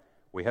light,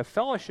 we have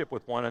fellowship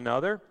with one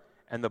another,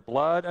 and the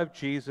blood of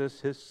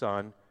Jesus, His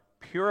Son,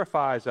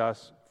 purifies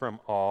us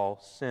from all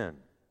sin.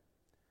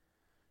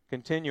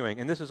 Continuing,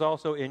 and this is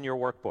also in your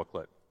work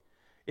booklet.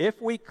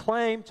 If we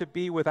claim to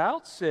be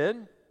without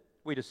sin,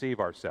 we deceive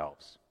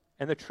ourselves,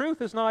 and the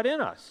truth is not in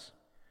us.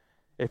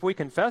 If we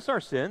confess our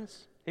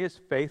sins, He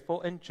is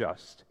faithful and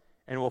just,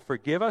 and will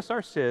forgive us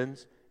our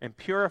sins and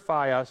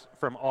purify us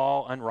from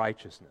all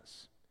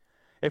unrighteousness.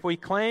 If we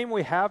claim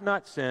we have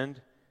not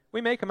sinned,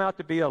 we make him out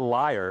to be a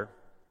liar,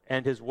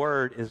 and his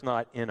word is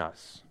not in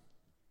us.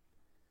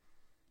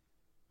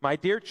 My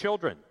dear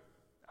children,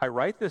 I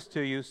write this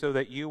to you so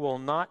that you will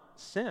not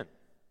sin.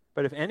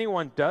 But if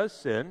anyone does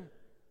sin,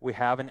 we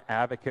have an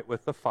advocate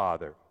with the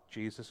Father,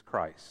 Jesus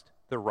Christ,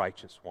 the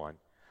righteous one.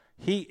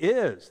 He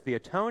is the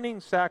atoning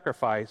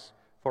sacrifice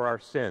for our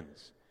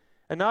sins,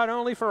 and not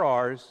only for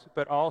ours,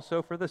 but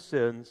also for the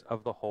sins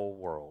of the whole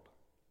world.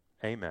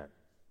 Amen.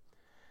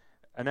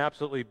 An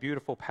absolutely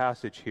beautiful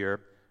passage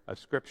here of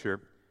Scripture.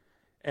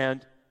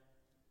 And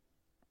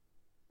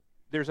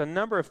there's a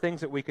number of things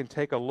that we can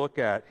take a look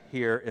at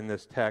here in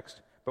this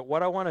text, but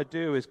what I want to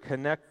do is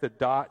connect the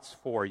dots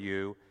for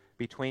you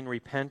between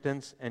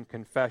repentance and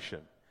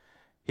confession.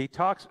 He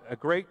talks a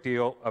great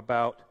deal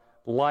about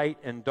light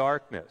and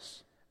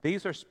darkness.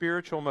 These are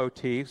spiritual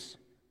motifs.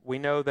 We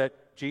know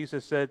that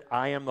Jesus said,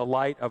 I am the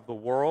light of the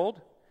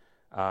world.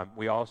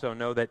 We also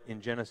know that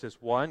in Genesis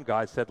 1,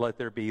 God said, let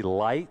there be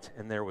light,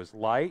 and there was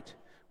light.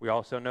 We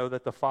also know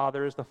that the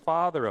Father is the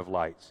Father of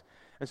lights.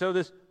 And so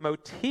this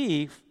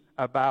motif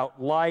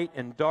about light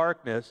and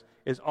darkness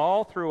is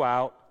all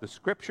throughout the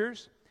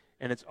Scriptures,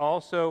 and it's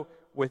also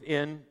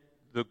within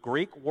the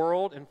Greek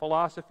world and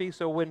philosophy.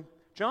 So when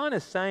John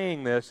is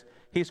saying this,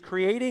 he's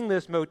creating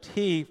this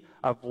motif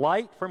of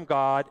light from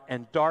God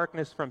and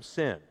darkness from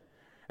sin.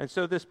 And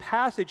so this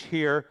passage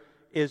here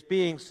is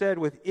being said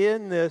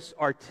within this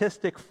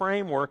artistic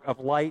framework of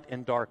light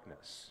and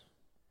darkness.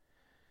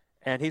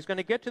 And he's going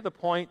to get to the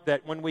point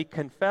that when we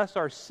confess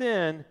our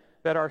sin,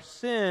 that our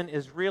sin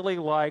is really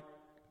like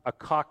a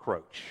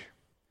cockroach.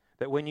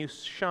 That when you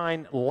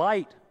shine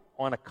light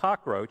on a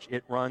cockroach,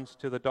 it runs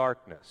to the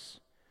darkness.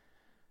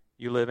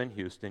 You live in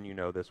Houston, you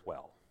know this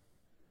well.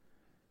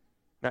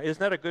 Now,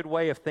 isn't that a good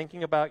way of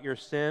thinking about your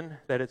sin,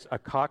 that it's a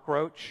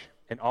cockroach,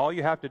 and all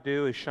you have to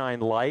do is shine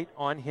light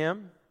on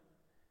him?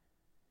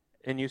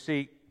 And you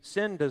see,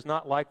 sin does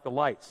not like the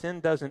light.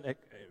 Sin doesn't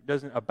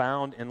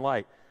abound in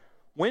light.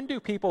 When do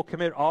people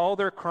commit all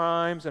their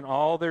crimes and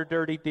all their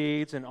dirty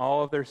deeds and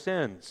all of their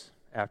sins?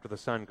 After the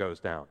sun goes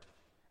down.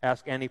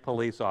 Ask any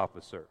police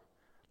officer.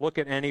 Look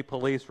at any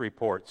police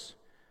reports.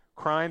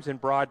 Crimes in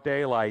broad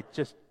daylight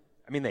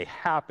they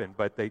happen,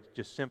 but they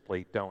just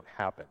simply don't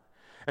happen.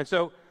 And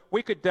so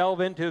we could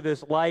delve into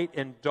this light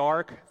and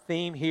dark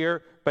theme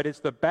here, but it's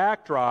the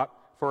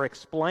backdrop for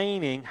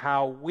explaining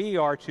how we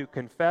are to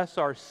confess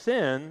our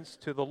sins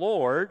to the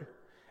Lord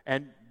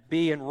and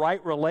be in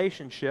right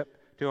relationship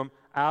to Him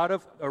out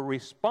of a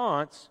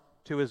response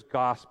to His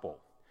gospel.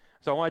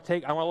 So I want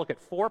to look at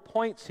 4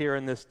 points here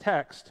in this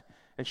text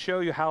and show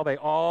you how they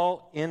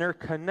all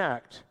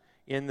interconnect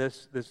in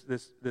this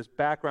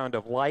background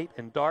of light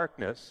and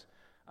darkness,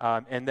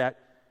 and that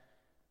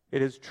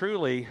it is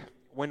truly,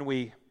 when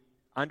we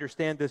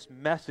understand this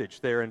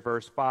message there in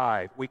verse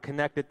 5, we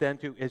connect it then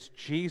to it's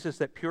Jesus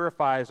that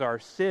purifies our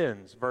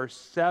sins, verse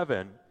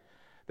 7,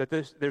 that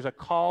there's a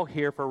call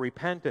here for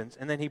repentance,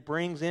 and then he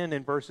brings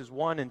in verses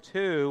 1 and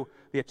 2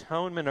 the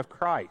atonement of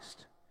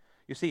Christ.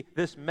 You see,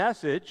 this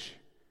message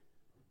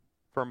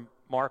from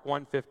Mark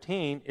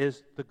 1:15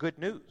 is the good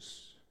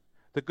news.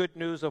 The good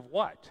news of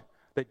what?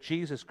 That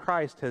Jesus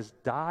Christ has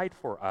died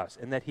for us,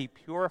 and that he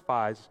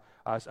purifies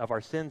us of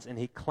our sins, and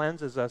he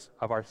cleanses us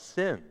of our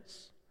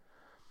sins.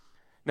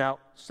 Now,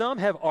 some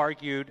have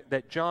argued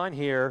that John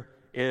here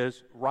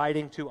is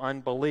writing to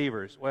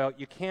unbelievers. Well,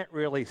 you can't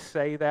really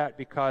say that,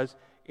 because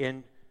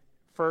in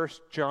 1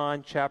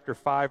 John chapter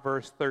 5,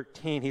 verse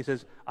 13, he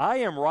says, I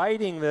am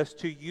writing this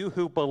to you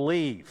who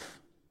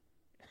believe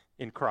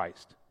in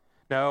Christ.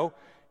 No,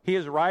 he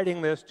is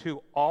writing this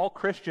to all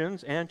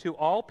Christians and to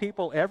all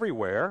people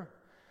everywhere,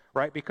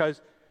 right?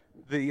 Because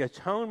the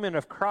atonement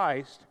of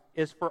Christ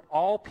is for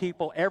all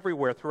people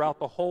everywhere throughout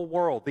the whole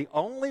world. The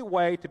only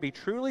way to be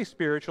truly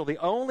spiritual, the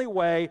only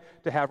way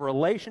to have a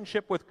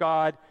relationship with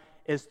God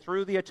is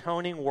through the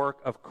atoning work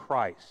of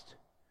Christ.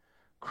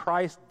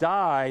 Christ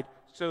died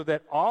so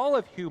that all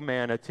of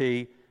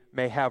humanity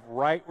may have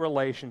right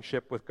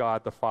relationship with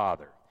God the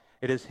Father.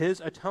 It is his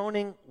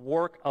atoning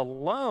work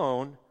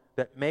alone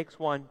that makes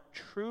one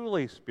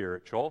truly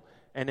spiritual.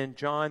 And in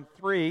John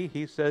 3,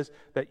 he says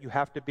that you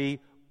have to be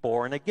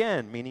born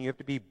again, meaning you have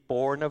to be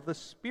born of the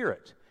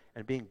Spirit.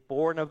 And being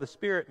born of the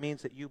Spirit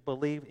means that you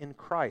believe in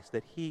Christ,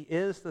 that he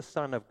is the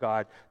Son of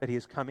God, that he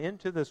has come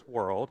into this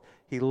world,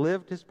 he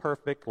lived his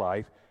perfect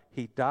life,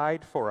 he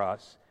died for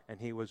us, and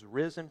he was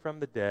risen from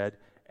the dead,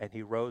 and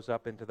he rose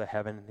up into the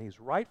heaven, and he's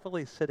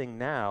rightfully sitting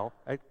now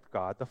at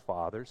God the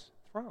Father's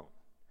throne.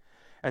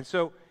 And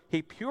so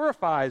he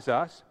purifies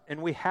us,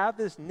 and we have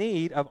this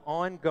need of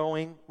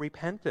ongoing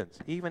repentance,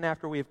 even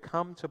after we have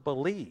come to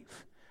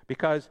believe,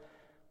 because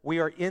we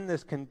are in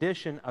this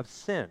condition of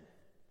sin.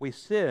 We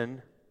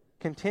sin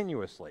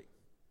continuously.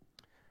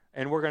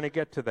 And we're going to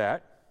get to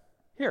that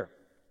here.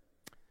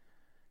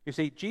 You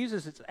see,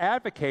 Jesus is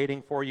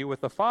advocating for you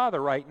with the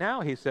Father right now,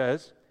 he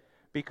says,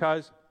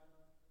 because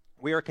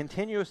we are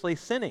continuously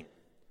sinning.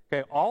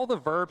 Okay, all the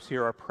verbs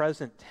here are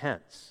present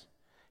tense.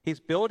 He's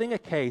building a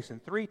case,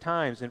 and 3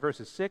 times in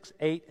verses 6,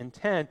 8, and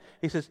 10,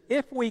 he says,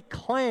 if we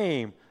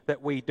claim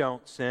that we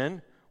don't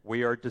sin,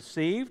 we are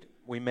deceived.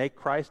 We make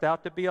Christ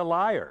out to be a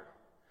liar.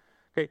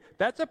 Okay,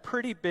 that's a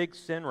pretty big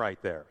sin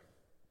right there.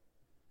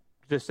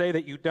 To say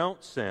that you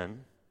don't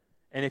sin,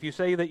 and if you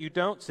say that you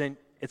don't sin,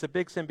 it's a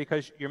big sin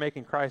because you're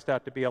making Christ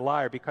out to be a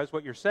liar, because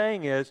what you're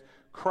saying is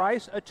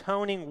Christ's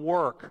atoning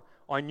work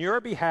on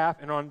your behalf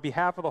and on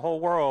behalf of the whole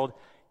world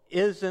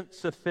isn't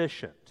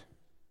sufficient.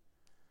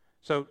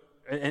 So,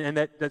 and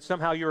that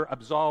somehow you're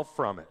absolved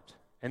from it,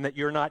 and that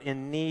you're not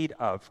in need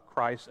of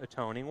Christ's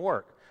atoning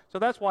work. So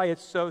that's why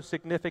it's so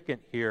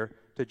significant here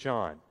to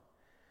John.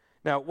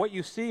 Now, what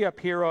you see up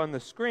here on the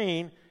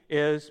screen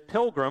is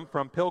Pilgrim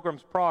from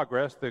Pilgrim's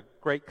Progress, the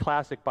great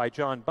classic by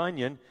John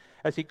Bunyan.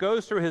 As he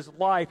goes through his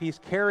life, he's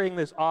carrying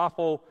this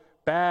awful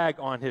bag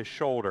on his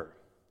shoulder,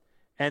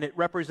 and it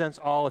represents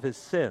all of his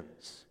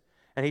sins.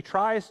 And he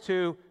tries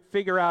to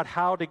figure out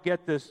how to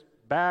get this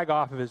bag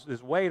off of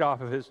his weight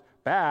off of his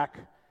back,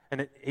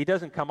 and he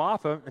doesn't come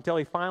off of it until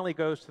he finally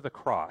goes to the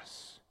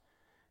cross,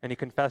 and he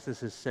confesses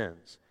his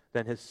sins.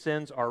 Then his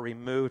sins are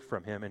removed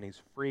from him, and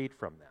he's freed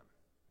from them.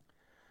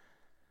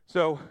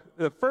 So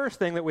the first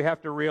thing that we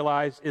have to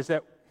realize is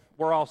that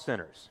we're all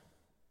sinners,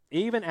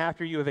 even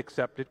after you have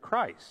accepted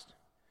Christ.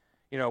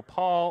 You know,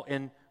 Paul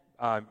in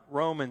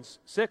Romans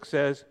 6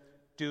 says,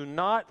 do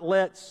not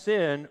let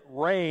sin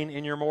reign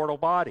in your mortal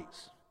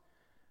bodies.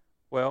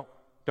 Well,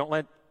 don't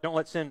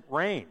let sin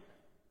reign.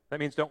 That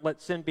means don't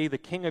let sin be the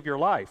king of your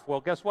life. Well,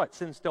 guess what?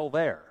 Sin's still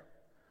there.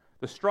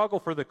 The struggle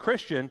for the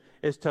Christian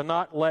is to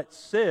not let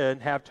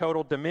sin have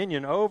total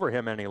dominion over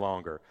him any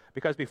longer.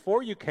 Because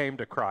before you came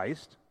to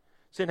Christ,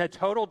 sin had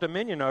total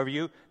dominion over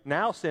you.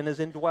 Now sin is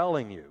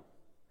indwelling you.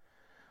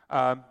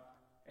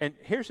 And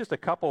here's just a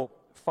couple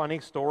funny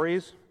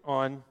stories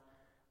on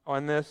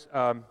this.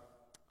 I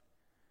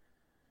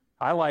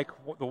like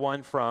the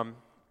one from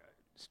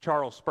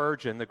Charles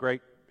Spurgeon, the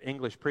great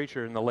English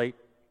preacher in the late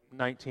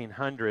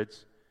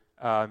 1900s.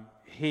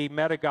 He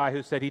met a guy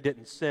who said he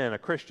didn't sin, a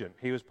Christian.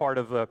 He was part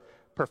of the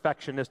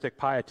perfectionistic,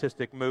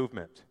 pietistic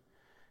movement.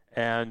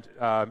 And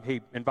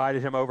he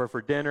invited him over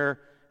for dinner,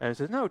 and he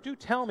says, no, do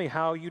tell me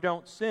how you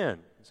don't sin.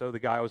 So the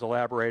guy was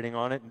elaborating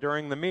on it, and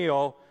during the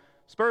meal,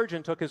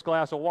 Spurgeon took his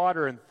glass of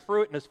water and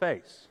threw it in his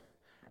face.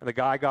 And the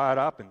guy got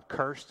up and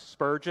cursed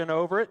Spurgeon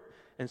over it,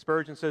 and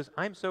Spurgeon says,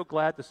 I'm so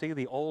glad to see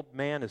the old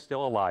man is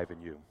still alive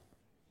in you.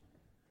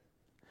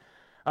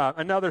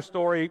 Another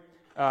story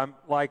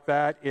like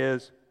that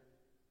is,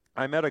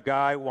 I met a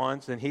guy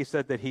once, and he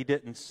said that he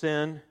didn't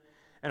sin.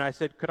 And I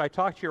said, could I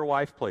talk to your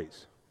wife,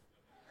 please?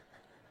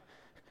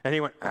 And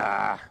he went,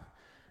 ah.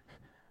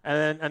 And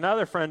then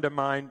another friend of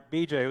mine,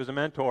 BJ, who was a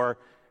mentor,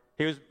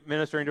 he was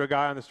ministering to a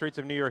guy on the streets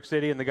of New York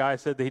City, and the guy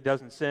said that he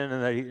doesn't sin.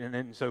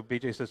 And so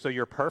BJ says, so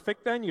you're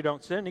perfect then? You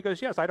don't sin? And he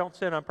goes, yes, I don't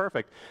sin. I'm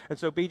perfect. And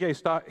so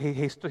BJ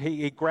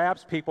he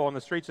grabs people on the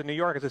streets of New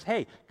York and says,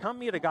 hey, come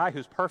meet a guy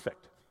who's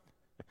perfect.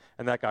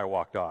 And that guy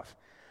walked off.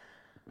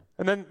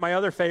 And then my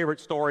other favorite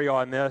story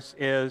on this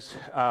is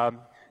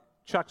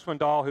Chuck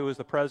Swindoll, who was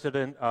the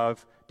president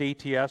of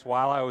DTS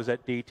while I was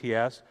at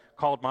DTS,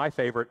 called my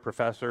favorite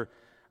professor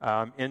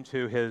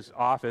into his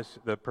office,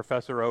 the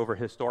professor over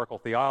historical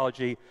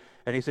theology.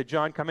 And he said,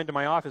 John, come into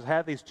my office. I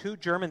have these 2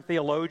 German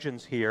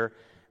theologians here,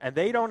 and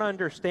they don't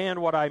understand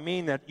what I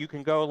mean, that you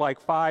can go like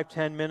 5,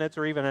 10 minutes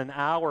or even an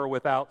hour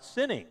without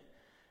sinning.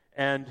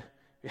 And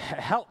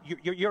help,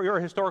 you're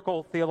a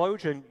historical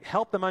theologian.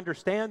 Help them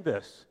understand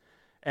this.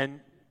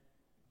 And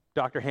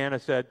Dr. Hanna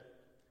said,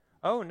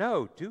 oh,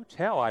 no, do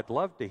tell. I'd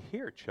love to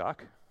hear,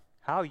 Chuck,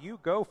 how you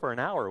go for an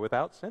hour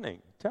without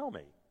sinning. Tell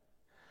me.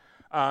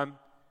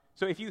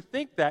 So if you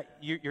think that,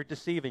 you're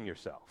deceiving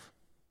yourself.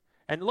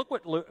 And look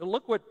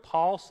what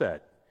Paul said.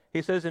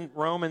 He says in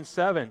Romans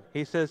 7,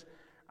 he says,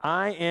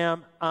 I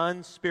am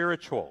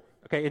unspiritual.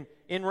 Okay,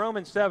 in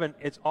Romans 7,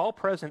 it's all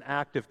present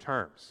active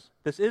terms.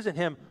 This isn't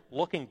him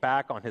looking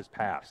back on his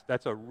past.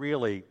 That's a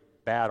really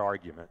bad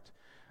argument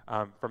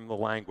from the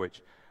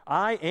language.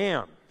 I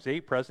am,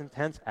 see, present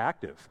tense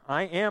active.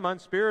 I am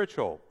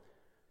unspiritual,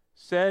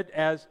 sold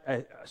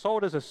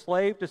as a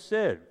slave to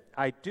sin.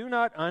 I do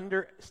not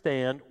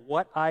understand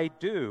what I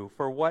do,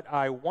 for what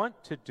I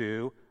want to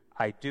do,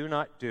 I do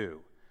not do.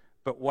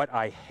 But what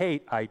I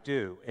hate, I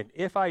do. And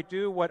if I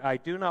do what I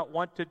do not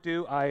want to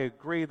do, I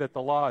agree that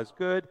the law is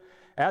good.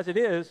 As it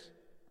is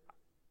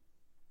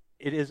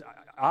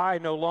I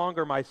no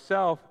longer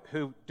myself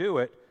who do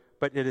it,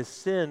 but it is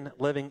sin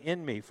living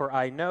in me. For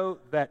I know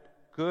that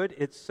good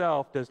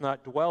itself does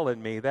not dwell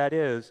in me, that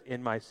is,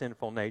 in my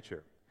sinful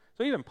nature.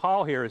 So even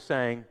Paul here is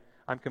saying,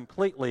 I'm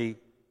completely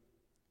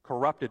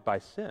corrupted by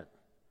sin.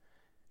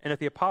 And if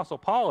the Apostle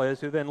Paul is,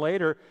 who then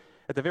later,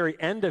 at the very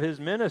end of his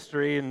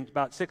ministry in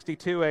about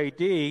 62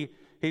 A.D.,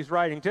 he's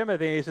writing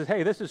Timothy, and he says,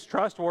 hey, this is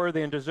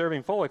trustworthy and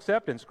deserving full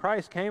acceptance.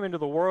 Christ came into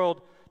the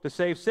world to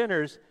save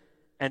sinners,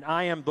 and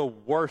I am the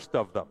worst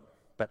of them,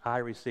 but I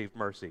received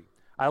mercy.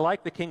 I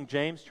like the King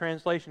James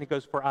translation. He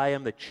goes, for I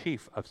am the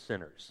chief of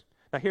sinners.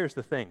 Now here's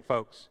the thing,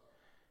 folks.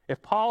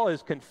 If Paul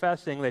is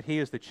confessing that he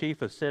is the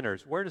chief of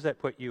sinners, where does that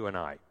put you and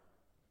I?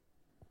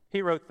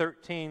 He wrote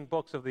 13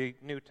 books of the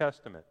New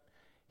Testament.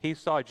 He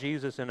saw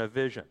Jesus in a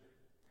vision.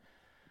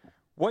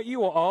 What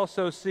you will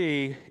also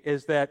see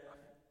is that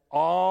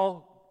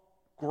all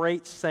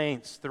great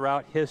saints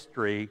throughout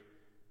history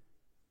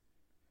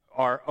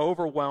are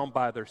overwhelmed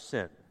by their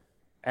sin.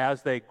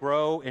 As they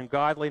grow in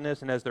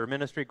godliness and as their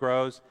ministry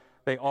grows,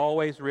 they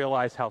always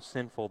realize how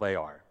sinful they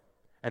are,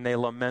 and they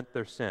lament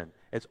their sin.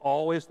 It's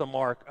always the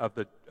mark of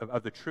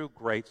the true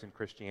greats in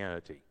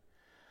Christianity.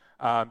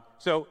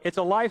 So it's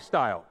a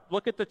lifestyle.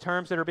 Look at the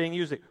terms that are being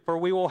used. For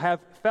we will have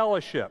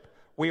fellowship.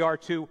 We are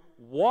to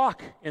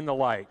walk in the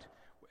light.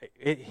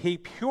 He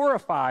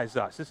purifies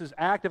us. This is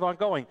active,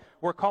 ongoing.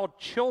 We're called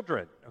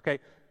children. Okay,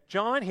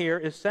 John here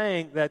is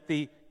saying that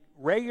the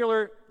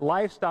regular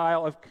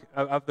lifestyle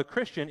of the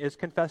Christian is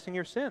confessing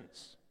your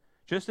sins,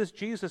 just as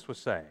Jesus was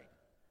saying.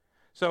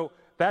 So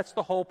that's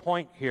the whole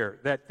point here,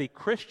 that the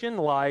Christian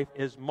life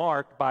is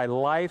marked by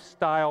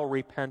lifestyle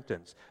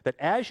repentance. That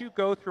as you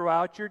go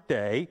throughout your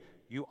day,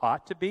 you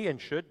ought to be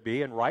and should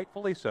be, and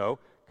rightfully so,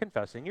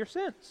 confessing your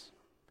sins.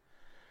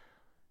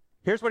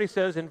 Here's what he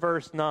says in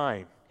verse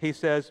 9. He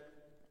says,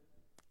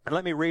 and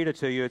let me read it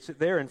to you. It's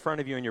there in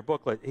front of you in your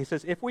booklet. He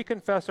says, if we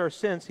confess our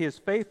sins, he is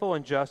faithful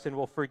and just and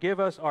will forgive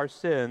us our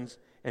sins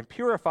and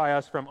purify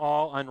us from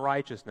all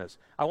unrighteousness.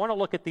 I want to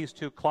look at these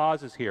two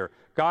clauses here.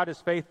 God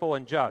is faithful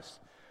and just.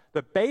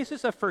 The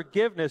basis of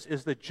forgiveness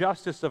is the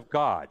justice of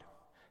God.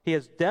 He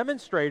has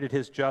demonstrated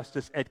his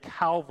justice at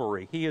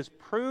Calvary. He has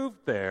proved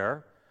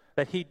there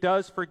that he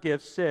does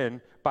forgive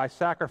sin by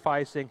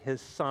sacrificing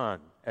his Son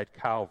at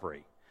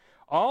Calvary.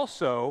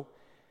 Also,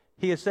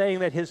 he is saying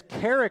that his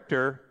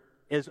character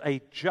is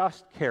a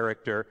just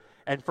character,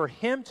 and for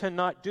him to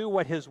not do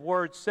what his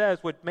word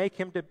says would make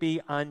him to be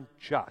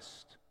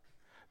unjust.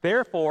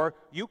 Therefore,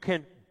 you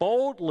can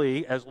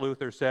boldly, as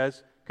Luther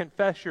says,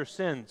 confess your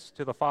sins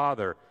to the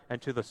Father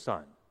and to the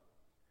Son,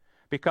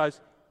 because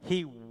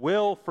he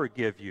will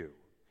forgive you.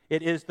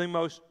 It is the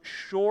most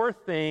sure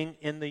thing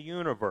in the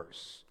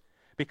universe,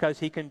 because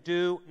he can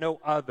do no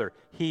other.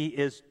 He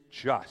is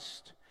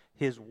just.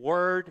 His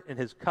word and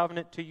his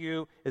covenant to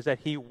you is that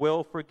he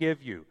will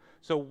forgive you.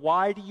 So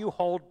why do you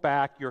hold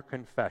back your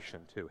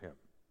confession to him?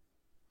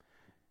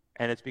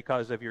 And it's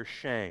because of your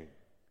shame.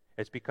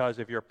 It's because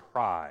of your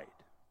pride.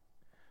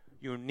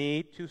 You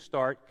need to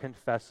start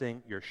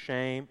confessing your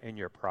shame and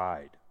your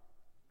pride.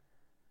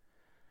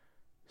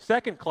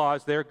 Second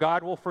clause there,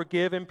 God will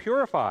forgive and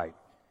purify.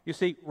 You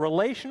see,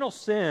 relational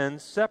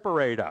sins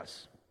separate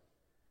us.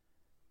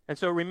 And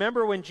so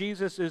remember when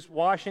Jesus is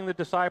washing the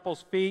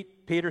disciples'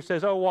 feet, Peter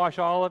says, oh, wash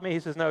all of me. He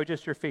says, no,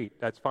 just your feet.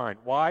 That's fine.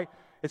 Why?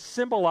 It's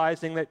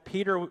symbolizing that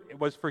Peter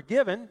was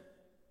forgiven,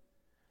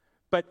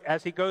 but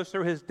as he goes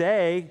through his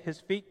day, his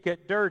feet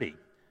get dirty.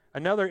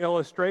 Another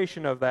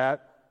illustration of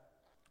that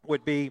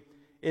would be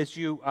is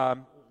you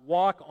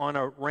walk on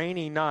a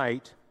rainy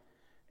night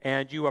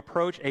and you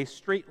approach a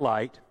street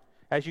light.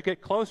 As you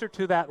get closer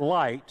to that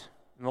light,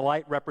 and the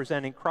light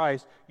representing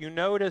Christ, you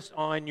notice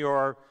on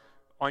your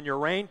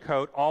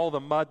raincoat all the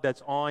mud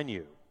that's on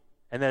you,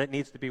 and that it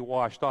needs to be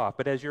washed off.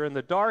 But as you're in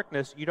the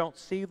darkness, you don't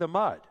see the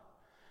mud.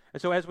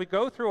 And so as we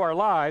go through our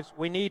lives,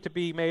 we need to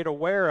be made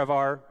aware of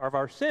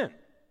our sin.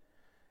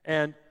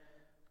 And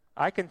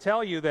I can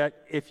tell you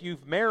that if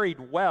you've married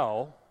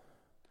well,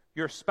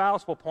 your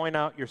spouse will point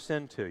out your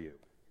sin to you.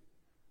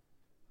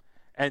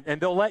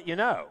 And they'll let you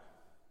know.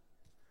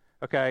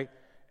 Okay?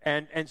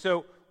 And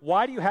so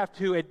why do you have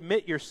to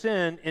admit your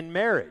sin in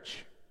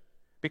marriage?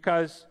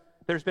 Because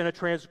there's been a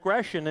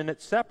transgression and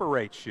it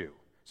separates you.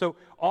 So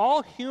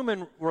all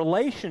human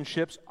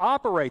relationships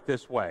operate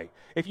this way.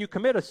 If you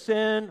commit a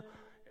sin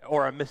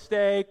or a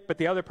mistake, but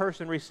the other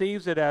person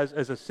receives it as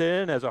a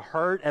sin, as a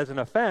hurt, as an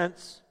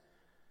offense,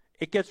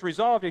 it gets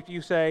resolved if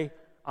you say,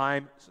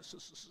 I'm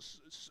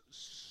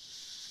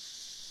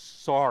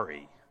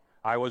sorry.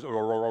 I was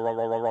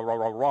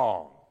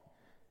wrong.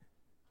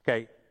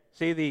 Okay,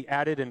 see the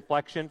added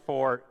inflection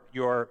for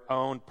your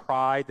own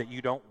pride that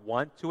you don't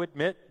want to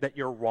admit that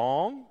you're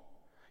wrong?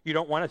 You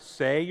don't want to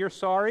say you're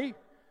sorry?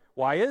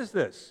 Why is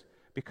this?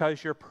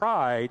 Because your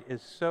pride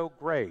is so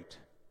great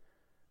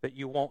that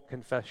you won't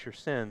confess your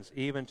sins,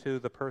 even to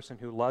the person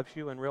who loves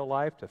you in real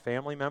life, to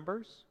family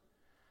members.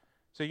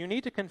 So you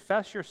need to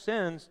confess your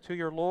sins to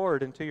your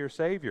Lord and to your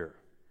Savior.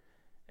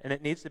 And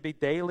it needs to be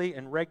daily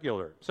and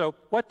regular. So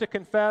what to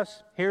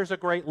confess? Here's a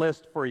great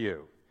list for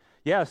you.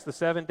 Yes, the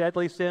 7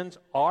 deadly sins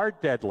are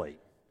deadly,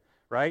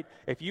 right?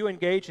 If you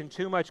engage in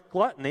too much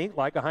gluttony,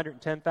 like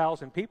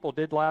 110,000 people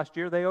did last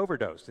year, they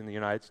overdosed in the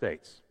United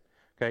States.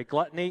 Okay,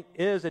 gluttony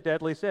is a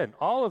deadly sin.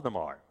 All of them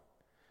are.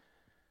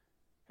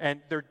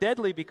 And they're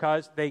deadly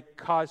because they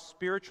cause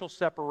spiritual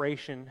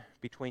separation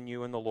between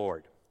you and the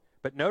Lord.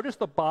 But notice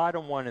the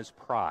bottom one is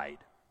pride.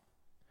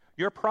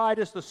 Your pride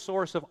is the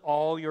source of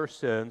all your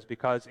sins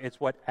because it's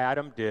what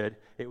Adam did.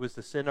 It was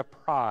the sin of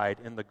pride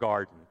in the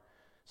garden,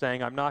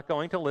 saying, I'm not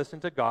going to listen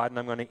to God and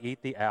I'm going to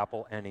eat the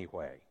apple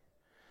anyway.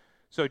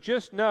 So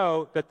just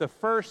know that the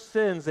first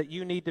sins that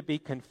you need to be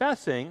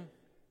confessing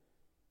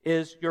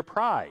is your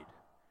pride.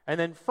 And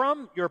then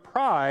from your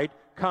pride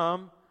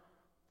come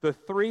the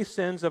 3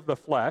 sins of the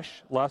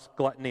flesh, lust,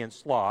 gluttony, and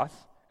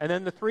sloth, and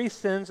then the 3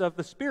 sins of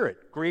the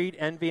spirit, greed,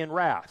 envy, and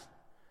wrath.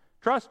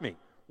 Trust me,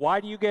 why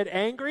do you get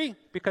angry?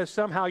 Because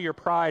somehow your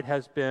pride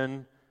has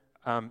been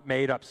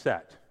made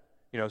upset.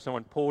 You know,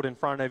 someone pulled in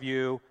front of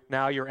you,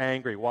 now you're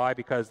angry. Why?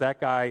 Because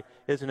that guy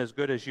isn't as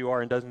good as you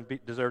are and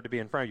doesn't deserve to be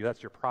in front of you.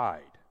 That's your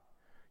pride.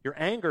 Your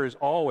anger is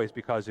always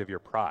because of your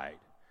pride,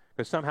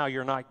 because somehow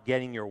you're not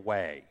getting your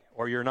way,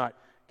 or you're not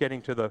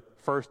getting to the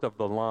first of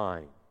the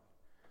line.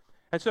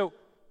 And so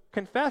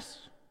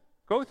confess,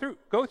 go through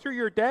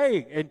your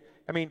day. And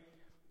I mean,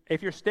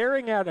 if you're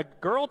staring at a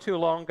girl too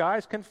long,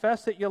 guys,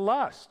 confess that you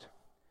lust.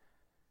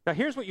 Now,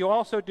 here's what you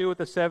also do with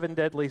the 7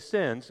 deadly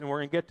sins, and we're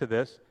going to get to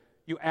this.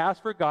 You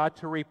ask for God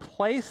to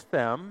replace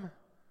them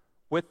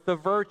with the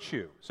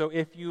virtue. So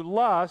if you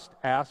lust,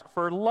 ask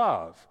for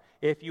love.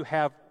 If you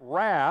have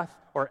wrath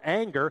or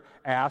anger,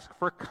 ask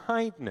for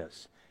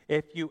kindness.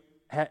 If you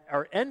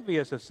are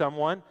envious of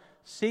someone,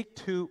 seek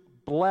to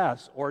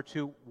bless or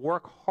to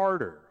work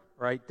harder,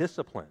 right?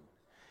 Discipline.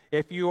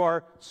 If you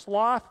are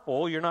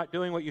slothful, you're not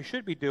doing what you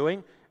should be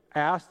doing,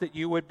 ask that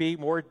you would be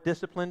more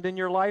disciplined in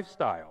your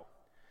lifestyle.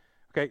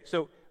 Okay,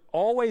 so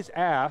always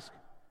ask,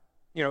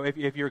 you know,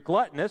 if you're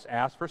gluttonous,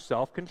 ask for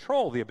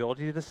self-control, the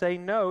ability to say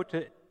no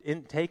to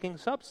taking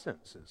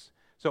substances.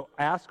 So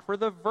ask for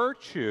the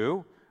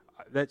virtue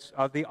that's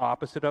of the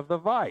opposite of the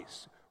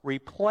vice.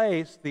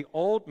 Replace the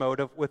old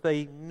motive with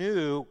a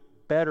new,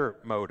 better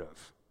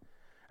motive.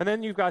 And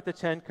then you've got the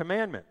 10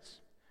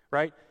 Commandments,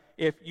 right?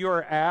 If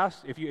you're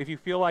asked, if you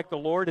feel like the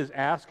Lord is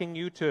asking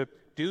you to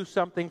do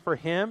something for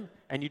Him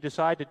and you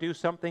decide to do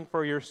something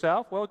for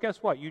yourself, well,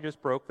 guess what? You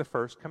just broke the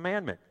first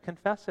commandment.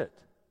 Confess it.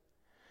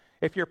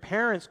 If your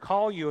parents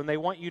call you and they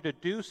want you to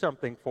do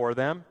something for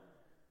them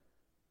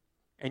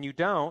and you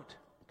don't,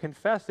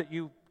 confess that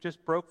you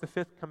just broke the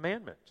 5th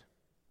commandment.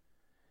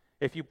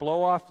 If you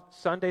blow off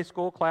Sunday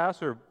school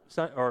class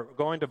or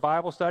going to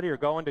Bible study or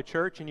going to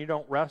church and you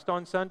don't rest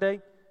on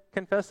Sunday,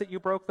 confess that you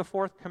broke the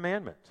 4th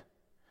commandment.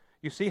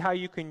 You see how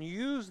you can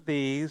use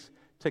these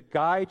to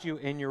guide you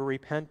in your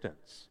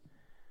repentance.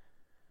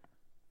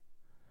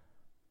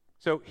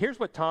 So here's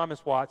what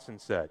Thomas Watson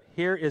said.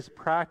 Here is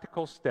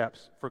practical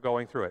steps for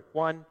going through it.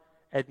 1,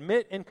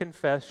 admit and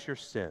confess your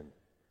sin.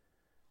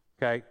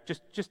 Okay,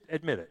 just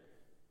admit it.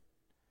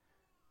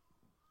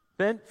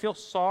 Then feel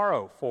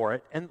sorrow for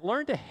it and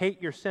learn to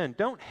hate your sin.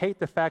 Don't hate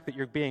the fact that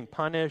you're being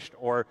punished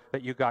or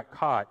that you got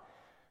caught.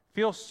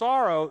 Feel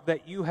sorrow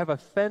that you have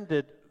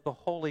offended the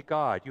holy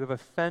God. You have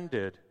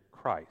offended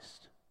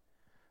Christ.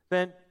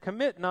 Then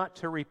commit not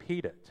to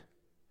repeat it.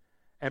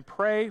 And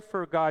pray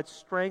for God's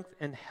strength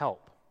and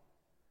help.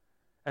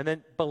 And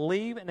then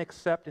believe and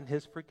accept in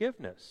His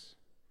forgiveness.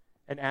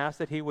 And ask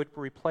that He would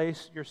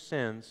replace your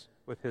sins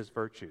with His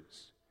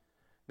virtues.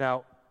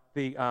 Now,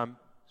 the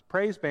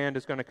praise band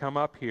is going to come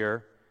up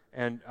here,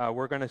 and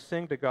we're going to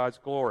sing to God's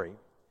glory.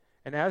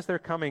 And as they're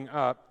coming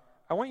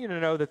up, I want you to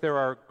know that there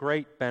are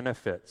great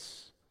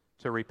benefits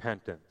to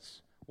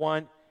repentance.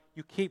 1,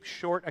 you keep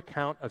short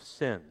account of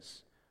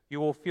sins. You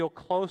will feel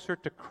closer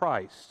to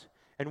Christ.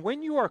 And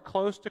when you are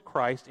close to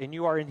Christ and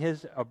you are in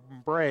His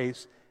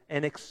embrace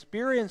and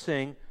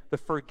experiencing the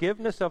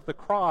forgiveness of the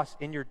cross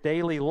in your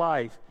daily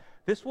life,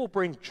 this will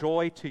bring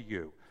joy to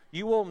you.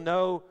 You will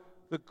know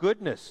the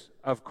goodness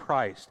of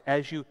Christ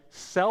as you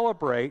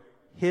celebrate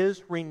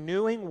His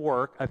renewing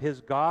work of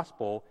His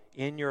gospel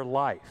in your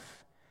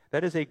life.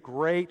 That is a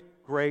great,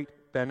 great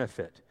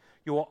benefit.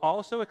 You will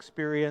also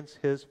experience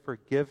His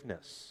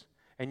forgiveness,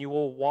 and you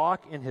will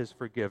walk in His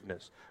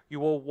forgiveness.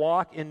 You will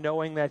walk in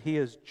knowing that He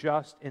is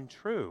just and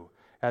true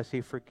as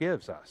He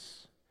forgives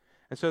us.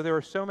 And so there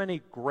are so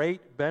many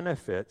great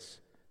benefits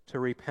to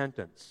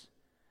repentance.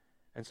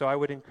 And so I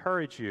would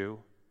encourage you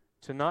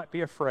to not be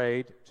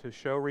afraid to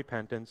show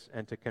repentance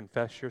and to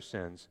confess your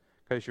sins,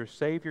 because your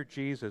Savior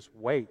Jesus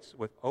waits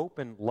with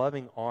open,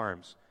 loving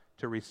arms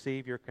to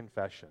receive your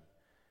confession.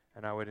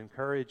 And I would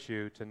encourage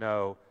you to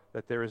know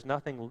that there is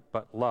nothing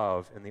but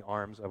love in the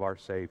arms of our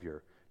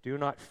Savior. Do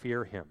not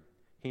fear Him.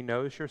 He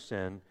knows your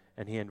sin,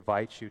 and He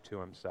invites you to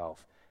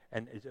Himself.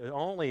 And it's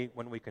only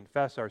when we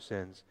confess our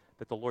sins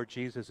that the Lord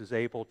Jesus is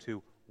able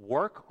to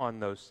work on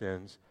those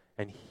sins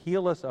and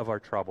heal us of our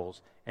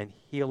troubles and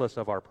heal us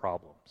of our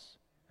problems.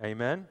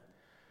 Amen?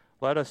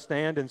 Let us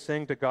stand and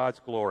sing to God's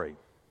glory.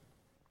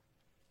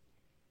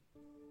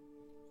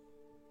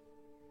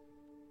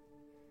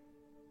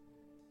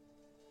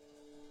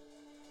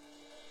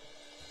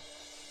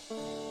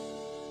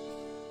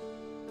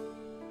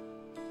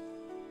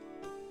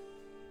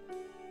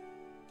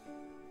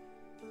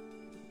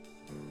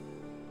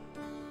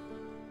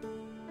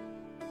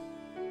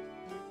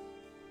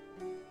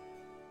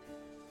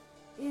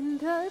 In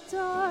the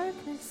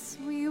darkness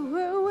we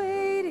were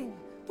waiting,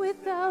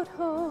 without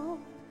hope,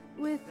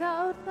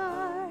 without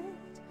light,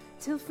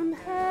 till from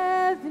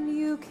heaven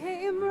you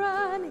came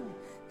running.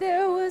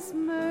 There was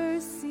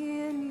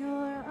mercy in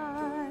your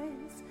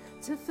eyes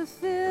to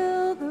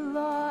fulfill the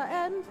law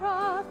and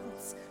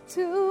prophets,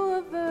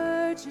 to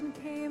avert virgin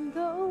came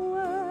the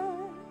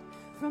word,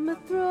 from a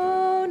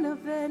throne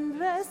of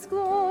endless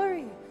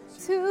glory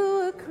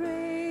to a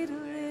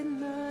cradle in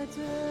the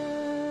dirt.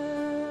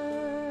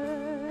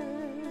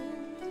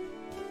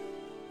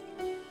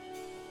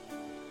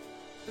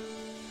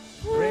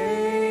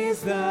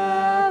 Praise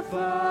the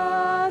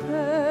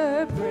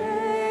Father,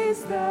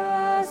 praise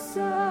the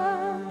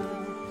Son,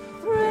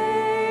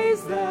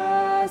 praise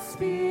the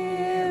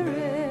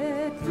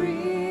Spirit,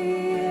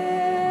 three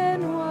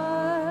in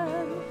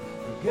one.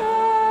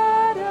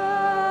 God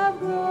of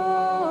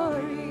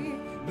glory,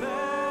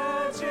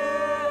 majesty,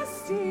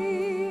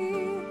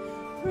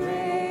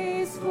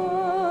 praise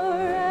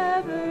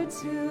forever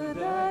to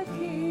the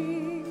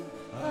King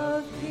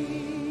of Kings.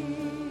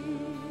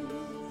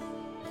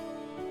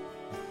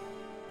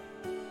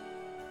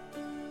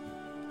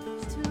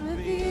 To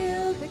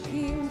reveal the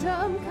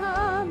kingdom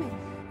coming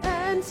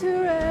and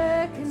to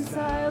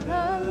reconcile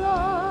the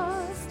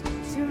lost,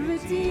 to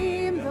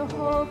redeem the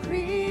whole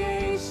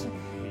creation.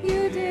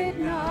 You did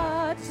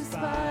not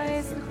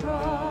despise the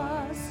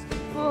cross,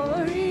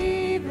 for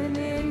even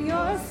in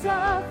your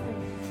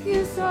suffering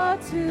you saw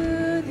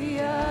to the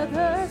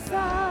other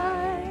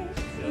side,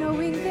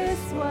 knowing this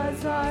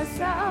was our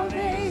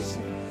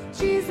salvation.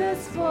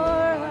 Jesus, for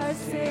our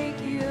sake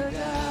you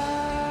died.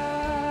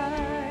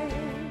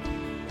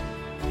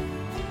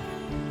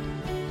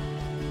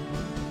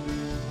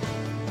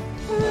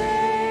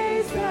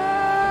 Praise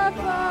the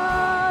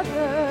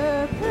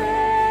Father,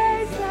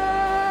 praise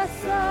the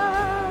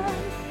Son,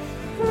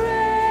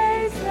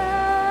 praise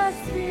the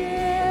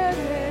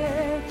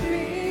Spirit,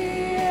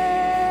 three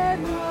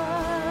in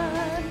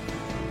one.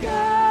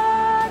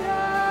 God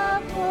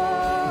of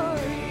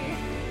glory,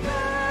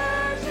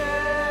 majesty,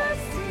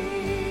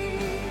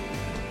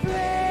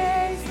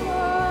 praise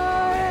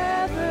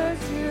forever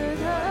to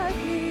the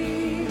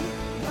King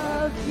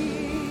of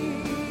Kings.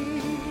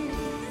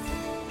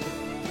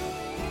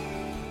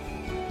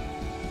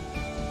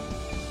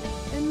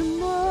 In the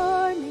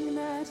morning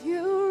that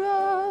you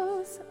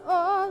rose,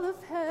 all of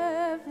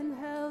heaven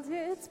held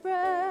its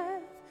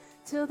breath,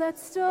 till that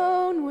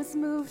stone was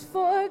moved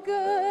for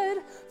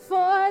good,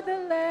 for the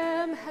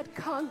Lamb had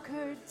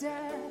conquered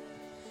death.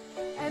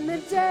 And the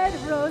dead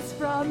rose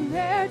from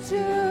their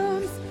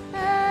tombs,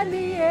 and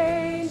the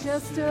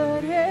angels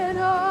stood in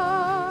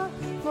awe,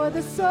 for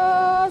the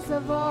souls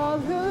of all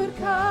who'd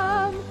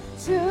come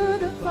to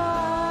the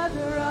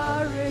Father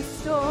are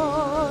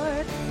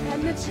restored.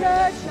 And the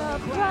church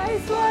of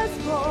Christ was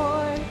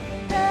born,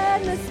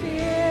 and the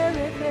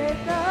Spirit lit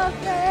the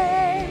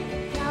flame.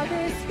 Now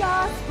this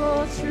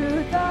gospel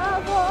truth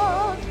of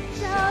old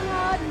shall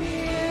not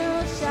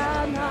kneel,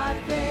 shall not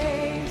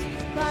faint.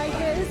 By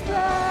his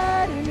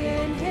blood and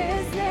in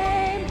his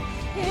name,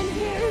 in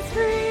his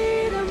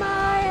freedom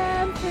I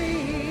am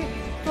free.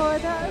 For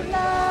the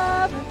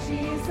love of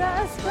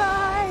Jesus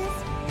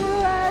Christ, who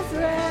has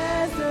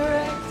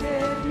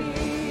resurrected me.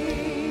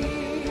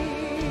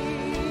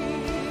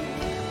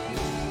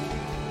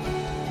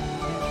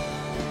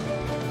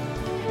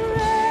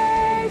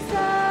 Praise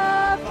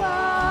the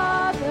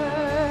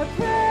Father,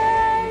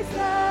 praise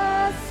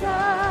the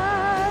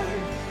Son,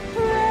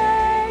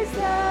 praise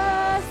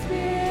the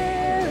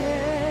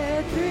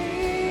Spirit,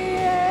 three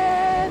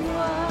in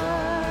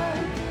one.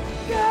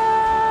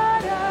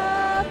 God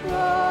of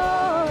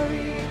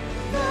glory,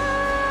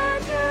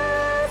 majesty,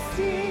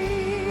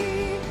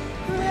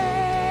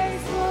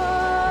 praise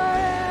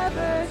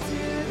forever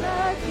to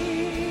the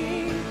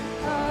King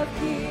of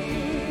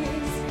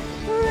Kings.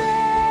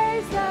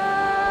 Praise the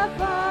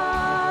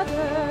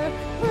Father,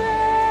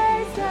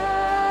 praise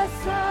the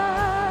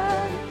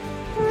Son,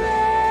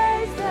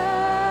 praise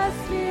the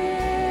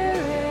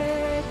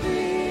Spirit,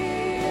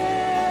 three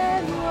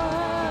in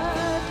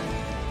one.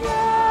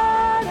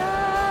 God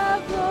of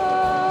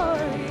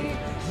glory,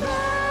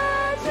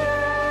 majesty,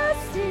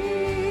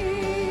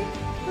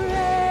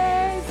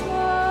 praise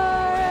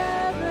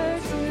forever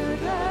to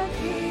the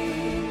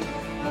King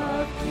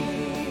of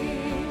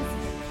Kings.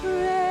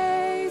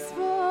 Praise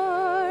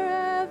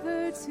forever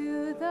to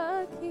the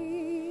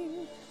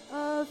King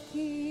of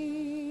Kings.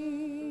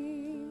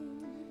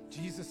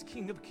 Jesus,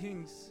 King of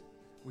Kings,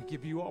 we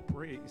give you all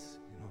praise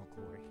and all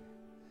glory.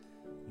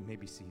 You may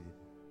be seated.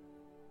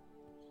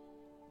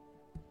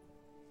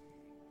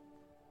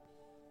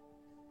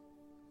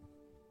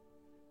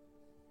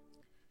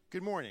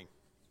 Good morning.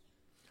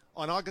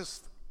 On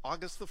August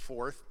the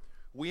 4th,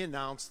 we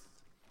announced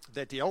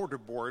that the Elder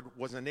Board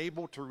was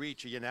unable to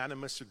reach a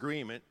unanimous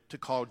agreement to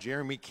call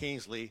Jeremy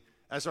Kingsley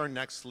as our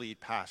next lead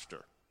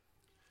pastor.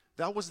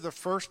 That was the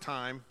first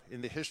time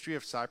in the history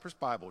of Cypress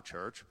Bible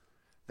Church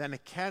that a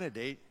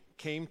candidate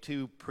came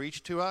to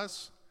preach to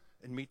us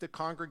and meet the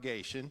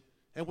congregation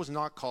and was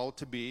not called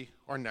to be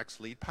our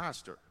next lead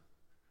pastor.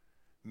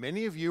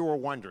 Many of you are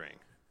wondering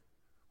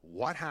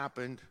what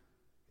happened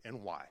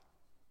and why.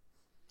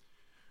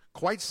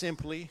 Quite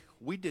simply,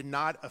 we did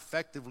not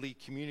effectively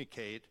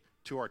communicate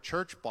to our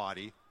church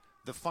body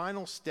the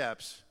final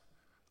steps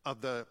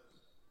of the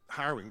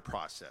hiring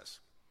process.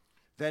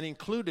 That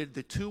included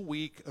the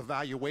 2-week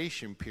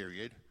evaluation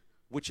period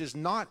which is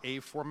not a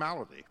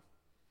formality.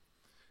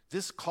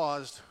 This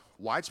caused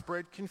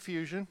widespread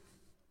confusion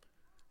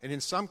and,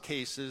 in some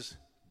cases,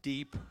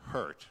 deep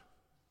hurt.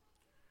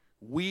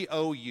 We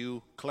owe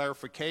you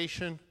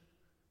clarification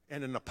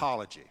and an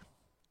apology.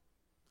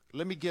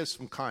 Let me give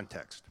some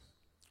context.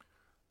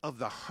 Of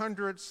the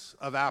hundreds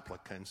of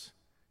applicants,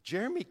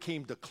 Jeremy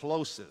came the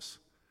closest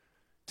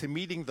to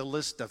meeting the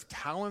list of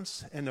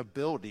talents and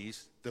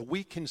abilities that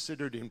we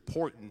considered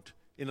important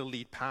in a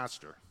lead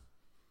pastor.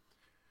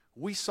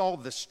 We saw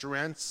the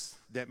strengths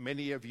that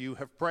many of you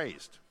have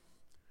praised.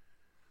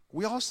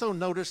 We also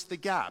noticed the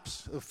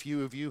gaps a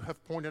few of you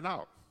have pointed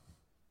out.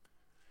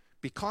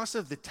 Because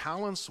of the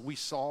talents we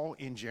saw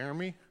in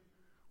Jeremy,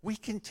 we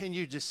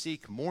continue to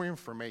seek more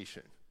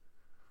information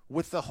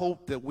with the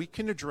hope that we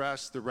can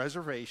address the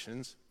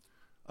reservations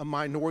a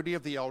minority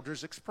of the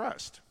elders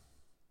expressed.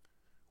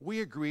 We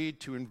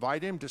agreed to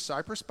invite him to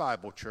Cypress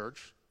Bible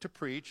Church to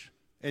preach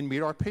and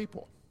meet our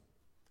people.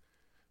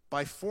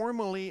 By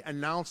formally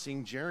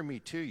announcing Jeremy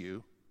to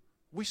you,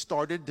 we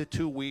started the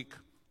 2-week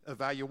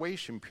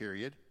evaluation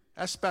period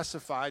as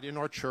specified in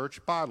our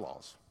church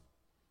bylaws.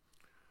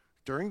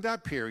 During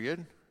that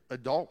period,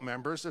 adult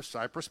members of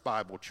Cypress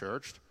Bible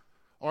Church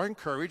are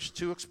encouraged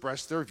to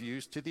express their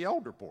views to the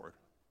elder board.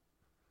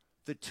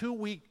 The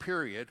 2-week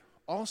period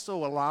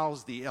also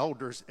allows the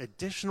elders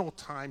additional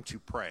time to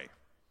pray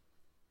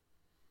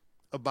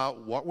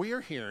about what we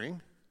are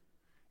hearing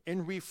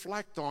and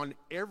reflect on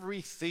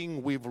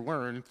everything we've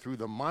learned through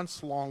the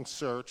months-long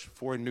search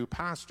for a new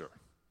pastor.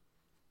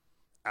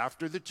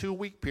 After the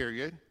 2-week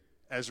period,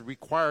 as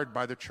required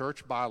by the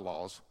church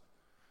bylaws,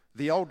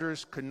 the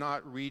elders could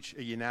not reach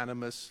a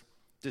unanimous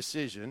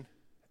decision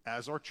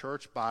as our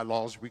church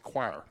bylaws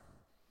require.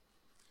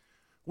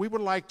 We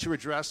would like to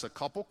address a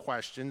couple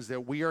questions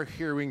that we are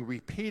hearing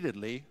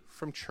repeatedly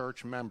from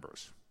church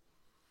members.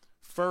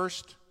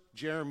 First,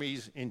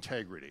 Jeremy's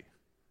integrity.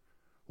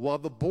 While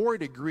the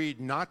board agreed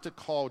not to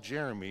call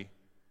Jeremy,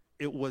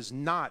 it was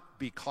not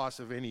because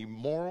of any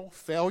moral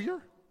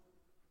failure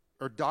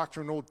or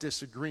doctrinal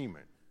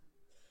disagreement.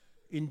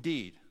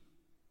 Indeed,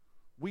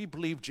 we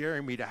believe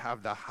Jeremy to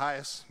have the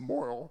highest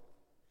moral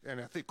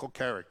and ethical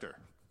character,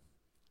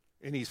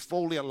 and he's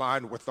fully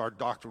aligned with our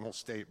doctrinal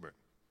statement.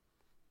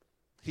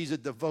 He's a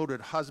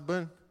devoted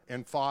husband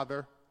and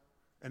father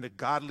and a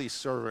godly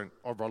servant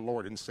of our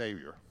Lord and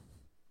Savior.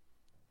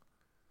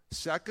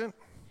 Second,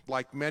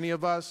 like many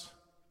of us,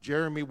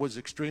 Jeremy was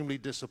extremely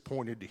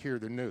disappointed to hear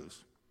the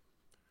news.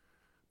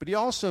 But he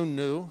also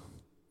knew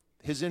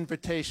his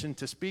invitation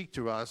to speak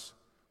to us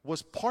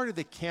was part of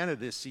the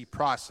candidacy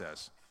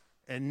process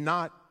and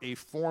not a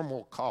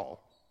formal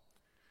call.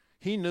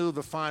 He knew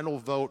the final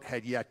vote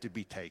had yet to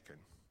be taken.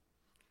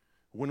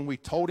 When we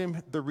told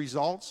him the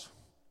results,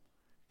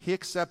 he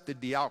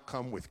accepted the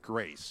outcome with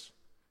grace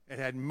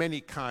and had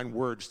many kind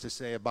words to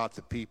say about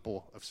the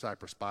people of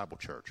Cypress Bible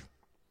Church.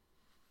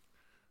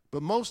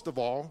 But most of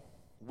all,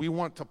 we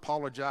want to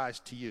apologize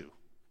to you,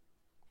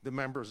 the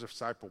members of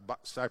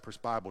Cypress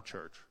Bible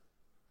Church.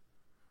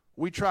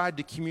 We tried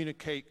to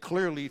communicate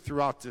clearly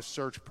throughout this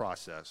search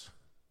process.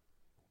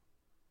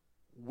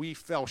 We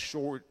fell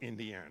short in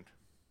the end.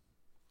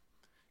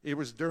 It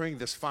was during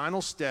this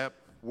final step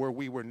where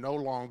we were no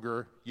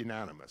longer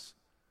unanimous,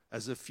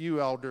 as a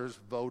few elders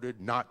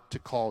voted not to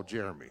call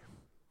Jeremy.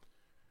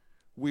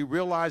 We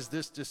realized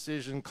this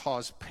decision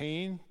caused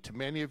pain to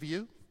many of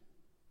you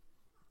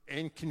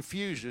and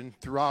confusion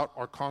throughout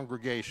our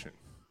congregation.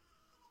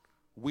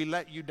 We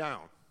let you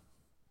down.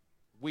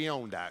 We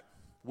own that.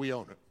 We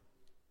own it.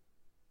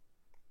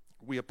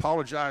 We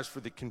apologize for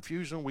the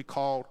confusion we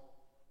caused,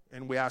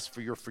 and we ask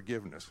for your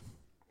forgiveness.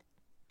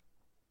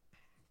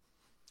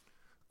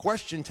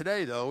 Question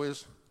today, though,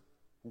 is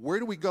where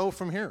do we go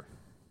from here?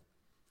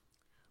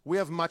 We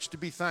have much to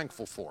be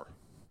thankful for.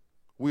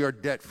 We are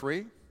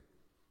debt-free.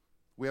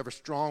 We have a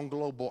strong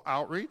global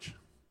outreach.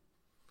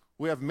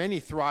 We have many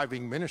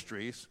thriving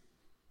ministries,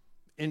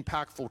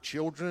 impactful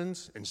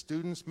children's and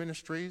students'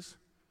 ministries.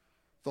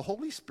 The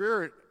Holy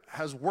Spirit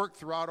has worked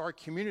throughout our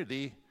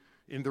community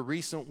in the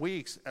recent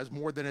weeks as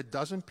more than a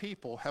dozen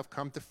people have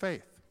come to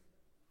faith.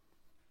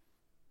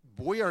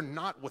 We are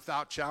not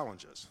without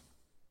challenges.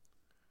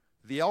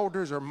 The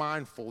elders are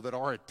mindful that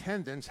our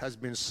attendance has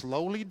been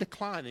slowly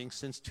declining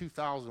since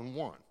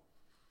 2001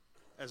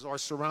 as our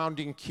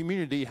surrounding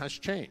community has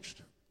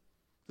changed.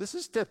 This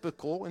is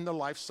typical in the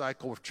life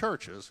cycle of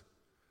churches.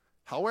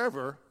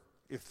 However,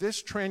 if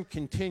this trend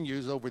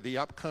continues over the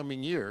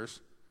upcoming years,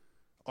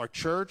 our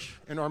church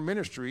and our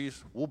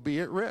ministries will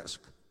be at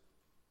risk.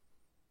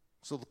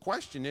 So the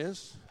question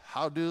is,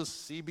 how does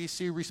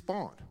CBC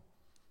respond?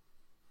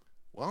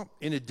 Well,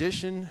 in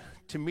addition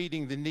to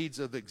meeting the needs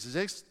of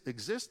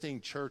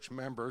existing church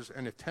members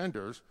and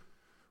attenders,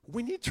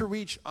 we need to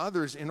reach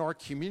others in our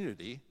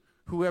community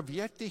who have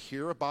yet to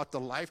hear about the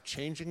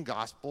life-changing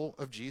gospel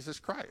of Jesus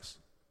Christ.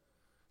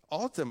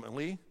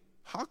 Ultimately,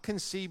 how can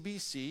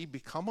CBC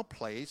become a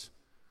place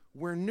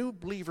where new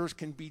believers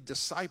can be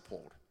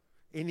discipled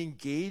and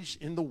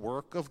engaged in the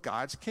work of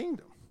God's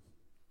kingdom?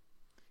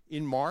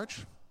 In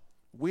March,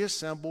 we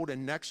assembled a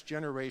Next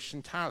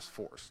Generation Task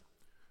Force,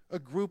 a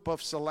group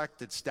of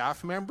selected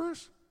staff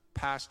members,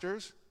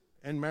 pastors,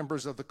 and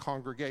members of the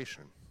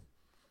congregation.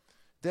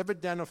 They've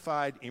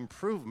identified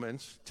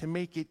improvements to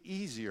make it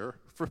easier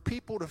for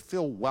people to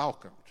feel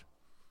welcomed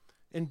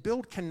and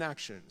build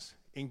connections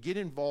and get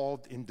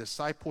involved in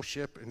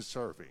discipleship and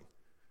serving.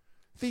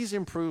 These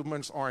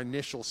improvements are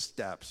initial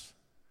steps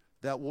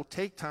that will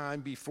take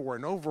time before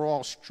an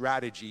overall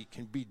strategy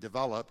can be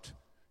developed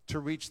to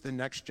reach the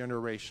next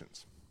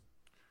generations.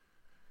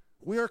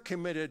 We are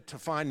committed to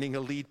finding a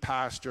lead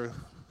pastor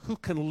who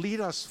can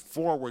lead us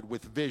forward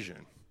with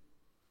vision,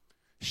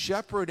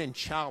 shepherd and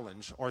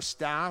challenge our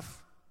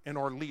staff and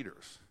our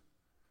leaders,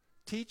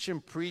 teach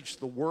and preach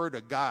the Word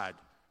of God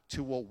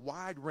to a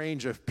wide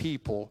range of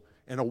people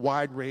and a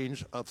wide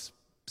range of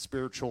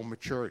spiritual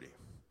maturity.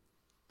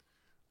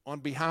 On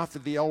behalf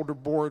of the Elder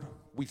Board,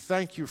 we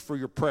thank you for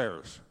your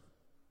prayers.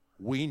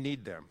 We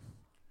need them.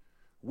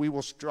 We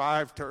will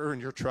strive to earn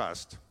your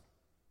trust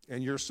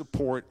and your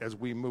support as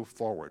we move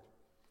forward.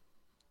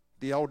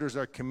 The elders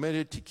are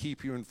committed to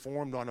keep you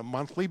informed on a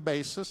monthly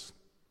basis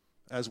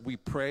as we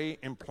pray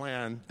and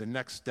plan the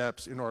next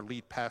steps in our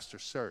lead pastor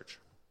search.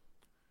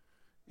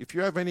 If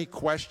you have any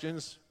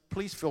questions,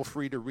 please feel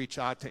free to reach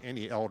out to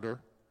any elder.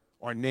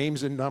 Our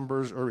names and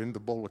numbers are in the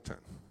bulletin.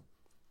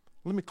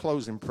 Let me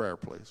close in prayer,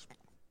 please.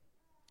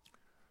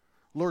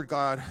 Lord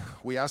God,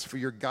 we ask for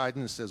your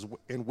guidance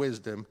and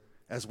wisdom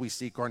as we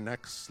seek our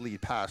next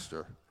lead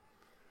pastor.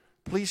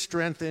 Please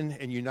strengthen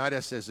and unite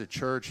us as a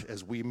church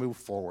as we move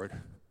forward.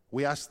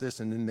 We ask this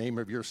in the name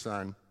of your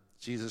Son,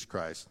 Jesus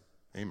Christ.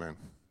 Amen.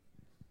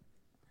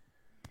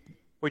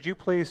 Would you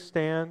please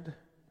stand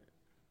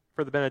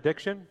for the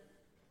benediction?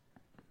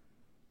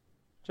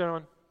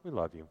 Gentlemen, we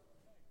love you.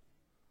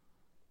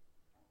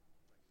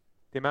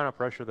 The amount of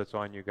pressure that's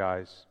on you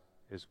guys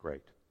is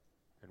great,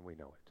 and we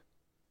know it.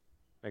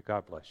 May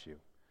God bless you.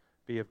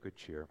 Be of good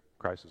cheer.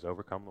 Christ has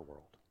overcome the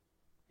world.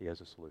 He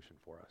has a solution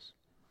for us.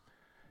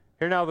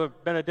 Hear now the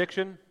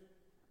benediction.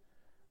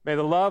 May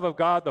the love of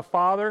God the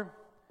Father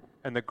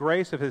and the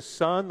grace of his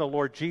Son, the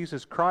Lord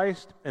Jesus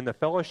Christ, and the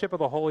fellowship of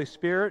the Holy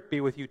Spirit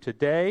be with you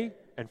today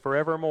and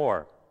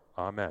forevermore.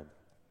 Amen.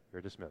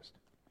 You're dismissed.